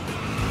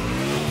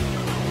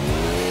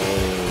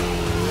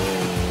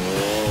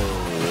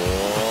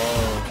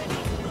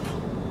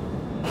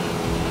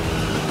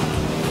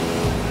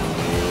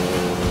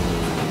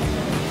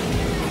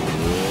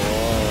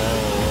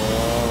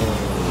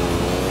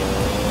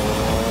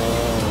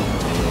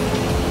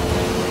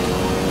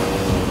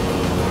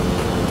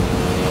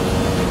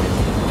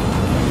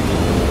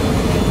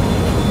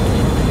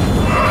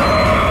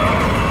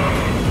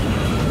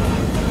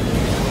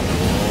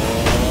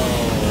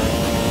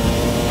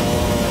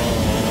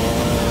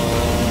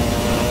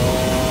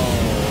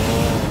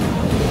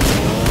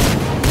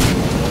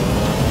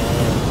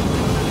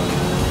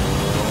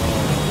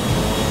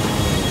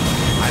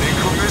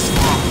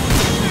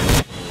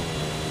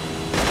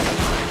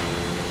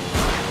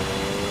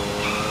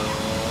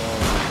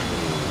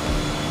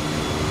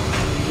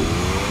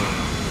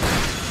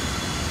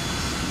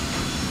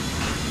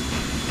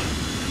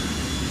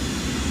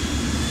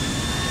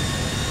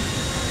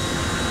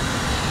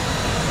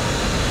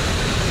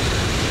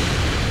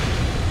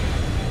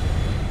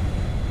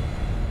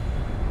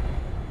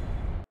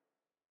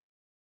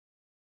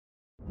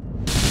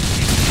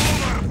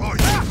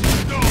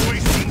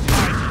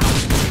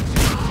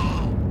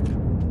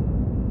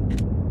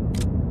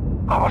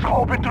 I was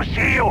hoping to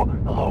see you,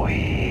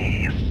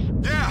 Luis.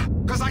 Yeah,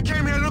 because I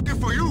came here looking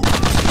for you.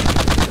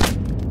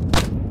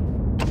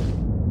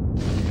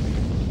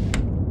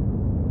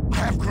 I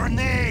have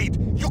grenade.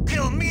 You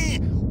kill me,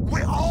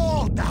 we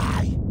all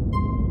die.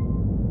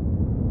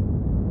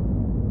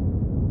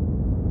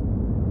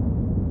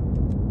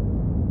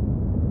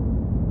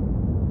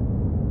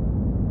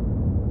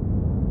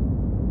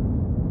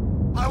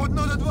 I would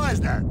not advise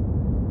that.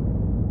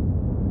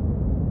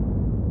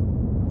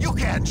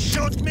 man.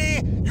 Shoot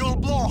me, you'll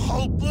blow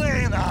whole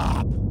plane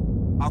up.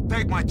 I'll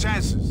take my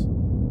chances.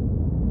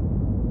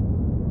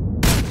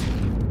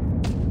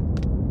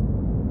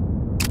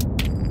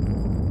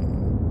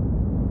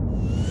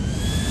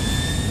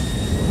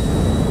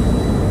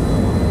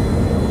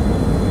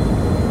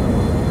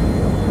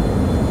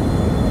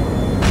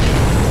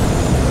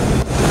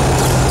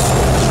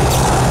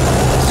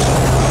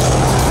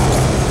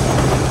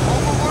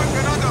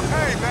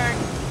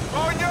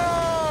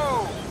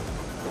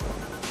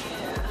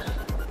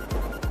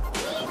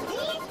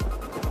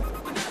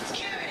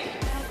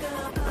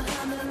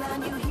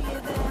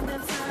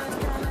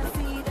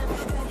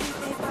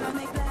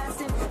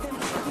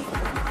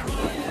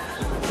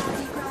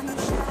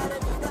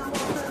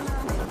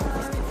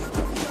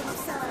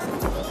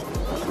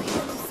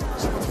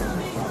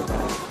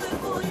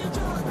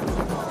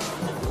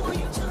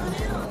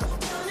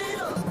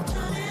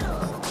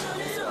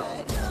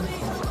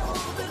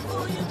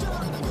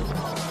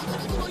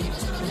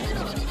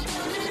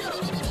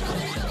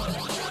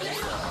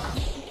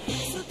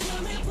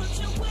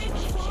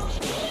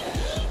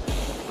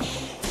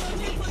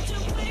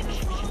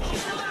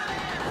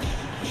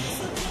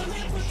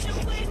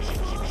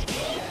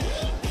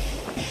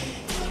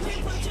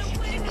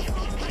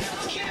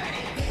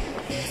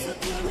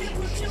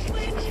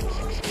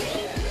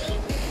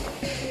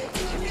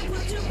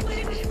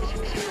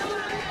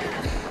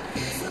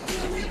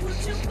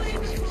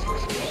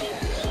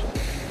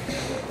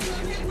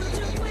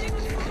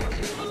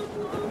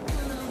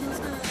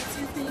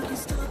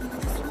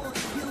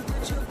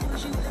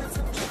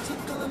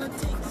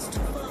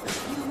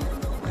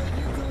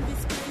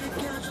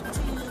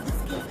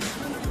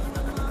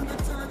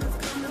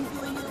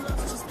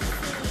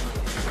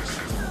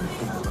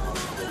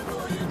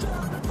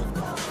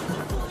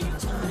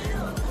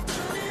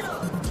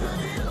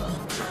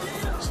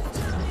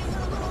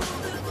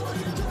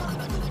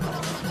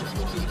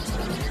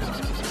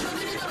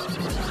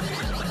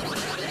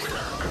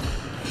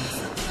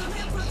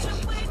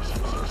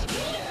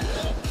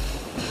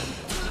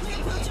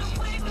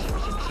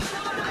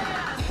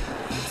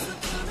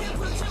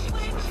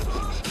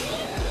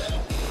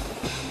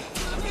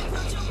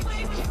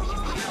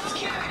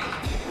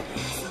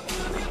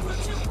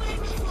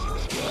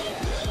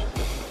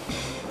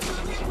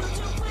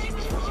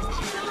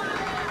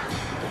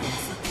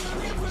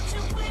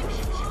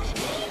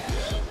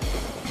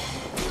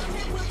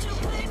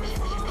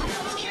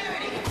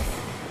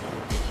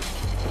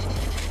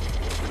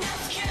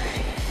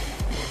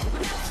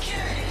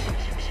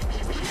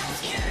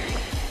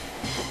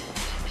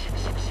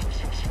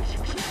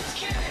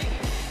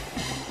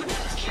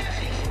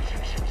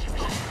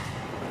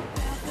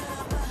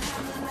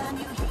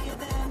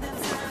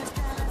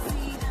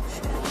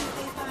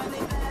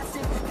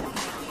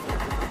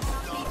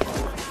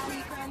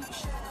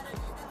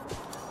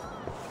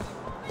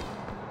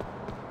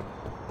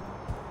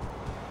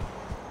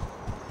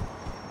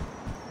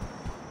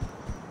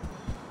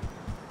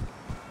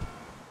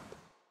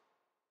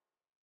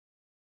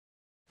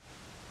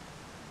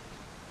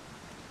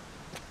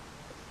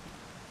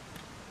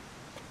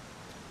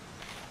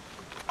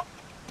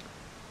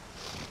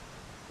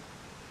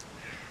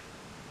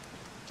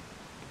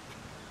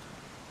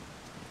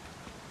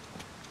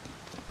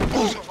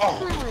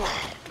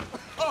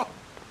 Oh,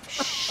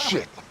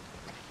 shit.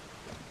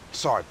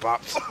 Sorry,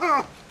 Pops.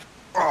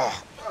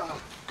 Oh,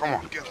 come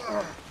on, get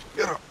up.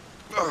 Get up.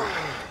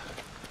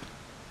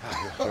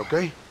 You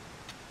okay?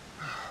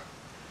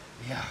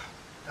 Yeah,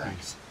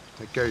 thanks.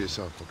 Take care of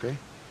yourself, okay?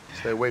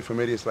 Stay away from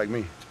idiots like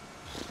me.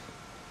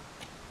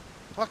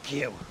 Fuck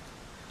you.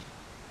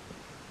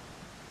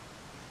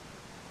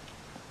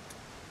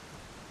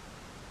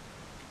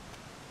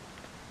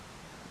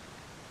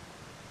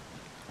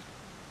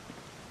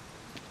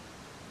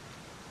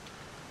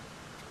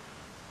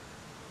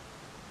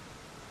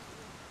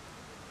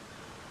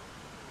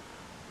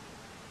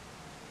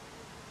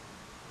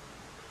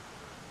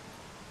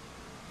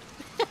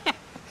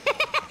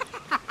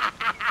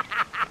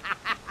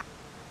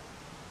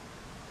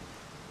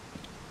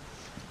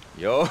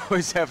 You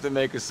always have to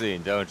make a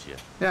scene, don't you?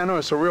 Yeah, I know,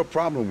 it's a real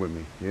problem with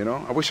me, you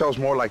know? I wish I was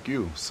more like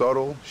you.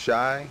 Subtle,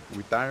 shy,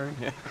 retiring.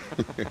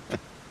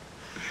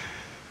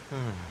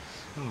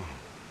 Oh,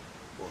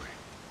 boy.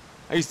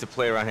 I used to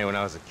play around here when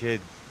I was a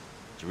kid.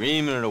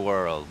 Dreaming of the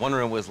world,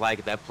 wondering what it was like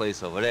at that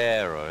place over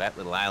there, or that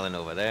little island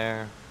over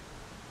there.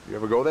 You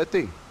ever go that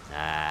thing?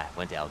 Nah,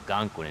 went to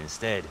Algonquin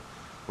instead,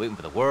 waiting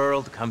for the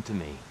world to come to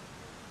me.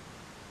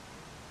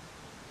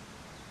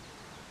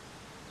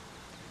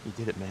 You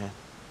did it, man.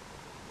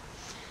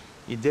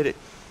 You did it.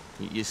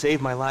 You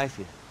saved my life.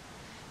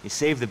 You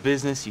saved the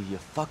business. You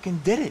fucking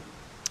did it.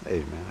 Hey,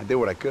 man, I did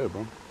what I could,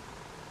 bro.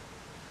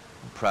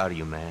 I'm proud of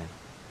you, man.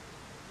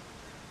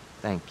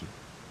 Thank you.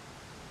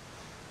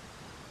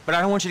 But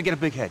I don't want you to get a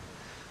big head.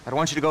 I don't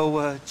want you to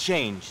go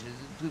change,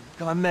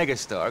 become a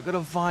megastar, go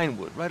to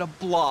Vinewood, write a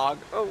blog.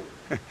 Oh.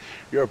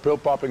 You're a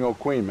pill-popping old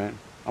queen, man.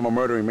 I'm a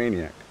murdering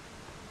maniac.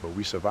 But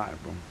we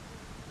survived, bro.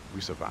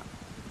 We survived.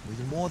 We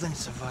did more than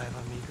survive,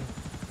 amigo.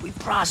 We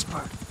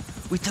prospered.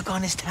 We took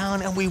on his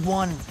town and we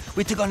won.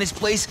 We took on his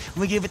place and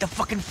we gave it the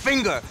fucking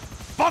finger.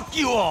 Fuck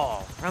you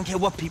all! I don't care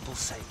what people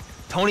say.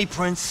 Tony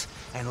Prince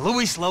and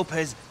Luis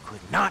Lopez could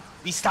not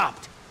be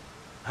stopped.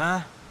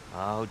 Huh?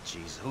 Oh,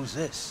 jeez, who's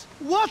this?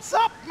 What's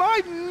up,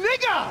 my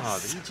niggas? Oh,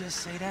 did he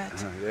just say that?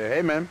 Yeah,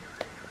 hey, man.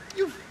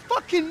 You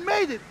fucking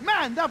made it,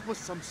 man. That was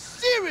some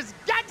serious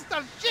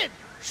gangster shit.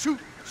 Shoot,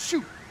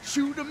 shoot,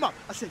 shoot 'em up.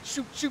 I said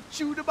shoot, shoot,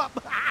 shoot 'em up.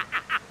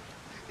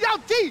 Yo,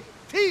 T,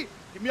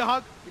 give me a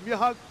hug, give me a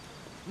hug.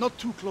 Not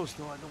too close,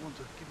 though. I don't want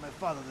to give my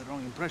father the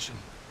wrong impression.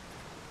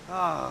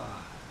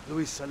 Ah,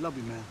 Luis, I love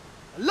you, man.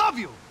 I love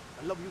you.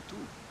 I love you,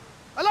 too.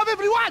 I love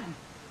everyone.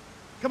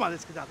 Come on,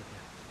 let's get out of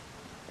here.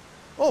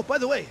 Oh, by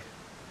the way,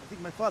 I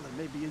think my father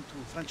may be into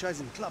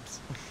franchising clubs.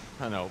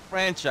 I know,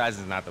 franchise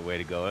is not the way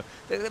to go.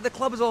 The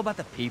club is all about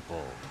the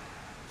people.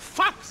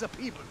 Fuck the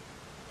people.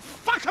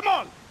 Fuck them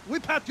all.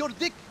 Whip out your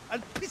dick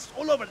and piss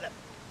all over them.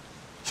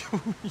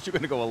 You're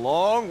gonna go a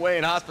long way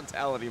in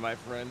hospitality, my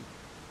friend.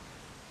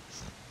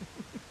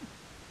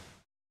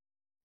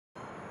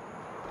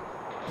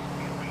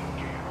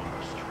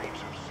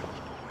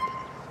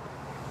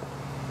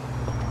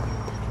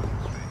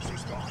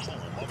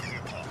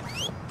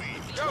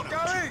 Yo,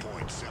 Gary!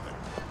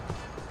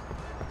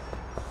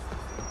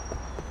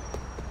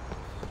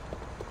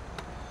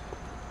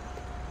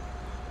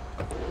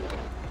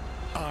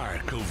 Our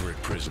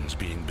covert prisons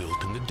being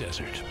built in the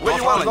desert. Where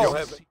you wanna go?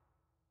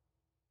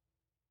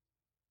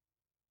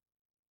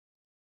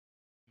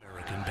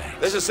 American banks.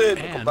 This is it,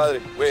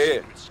 compadre. We're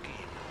here.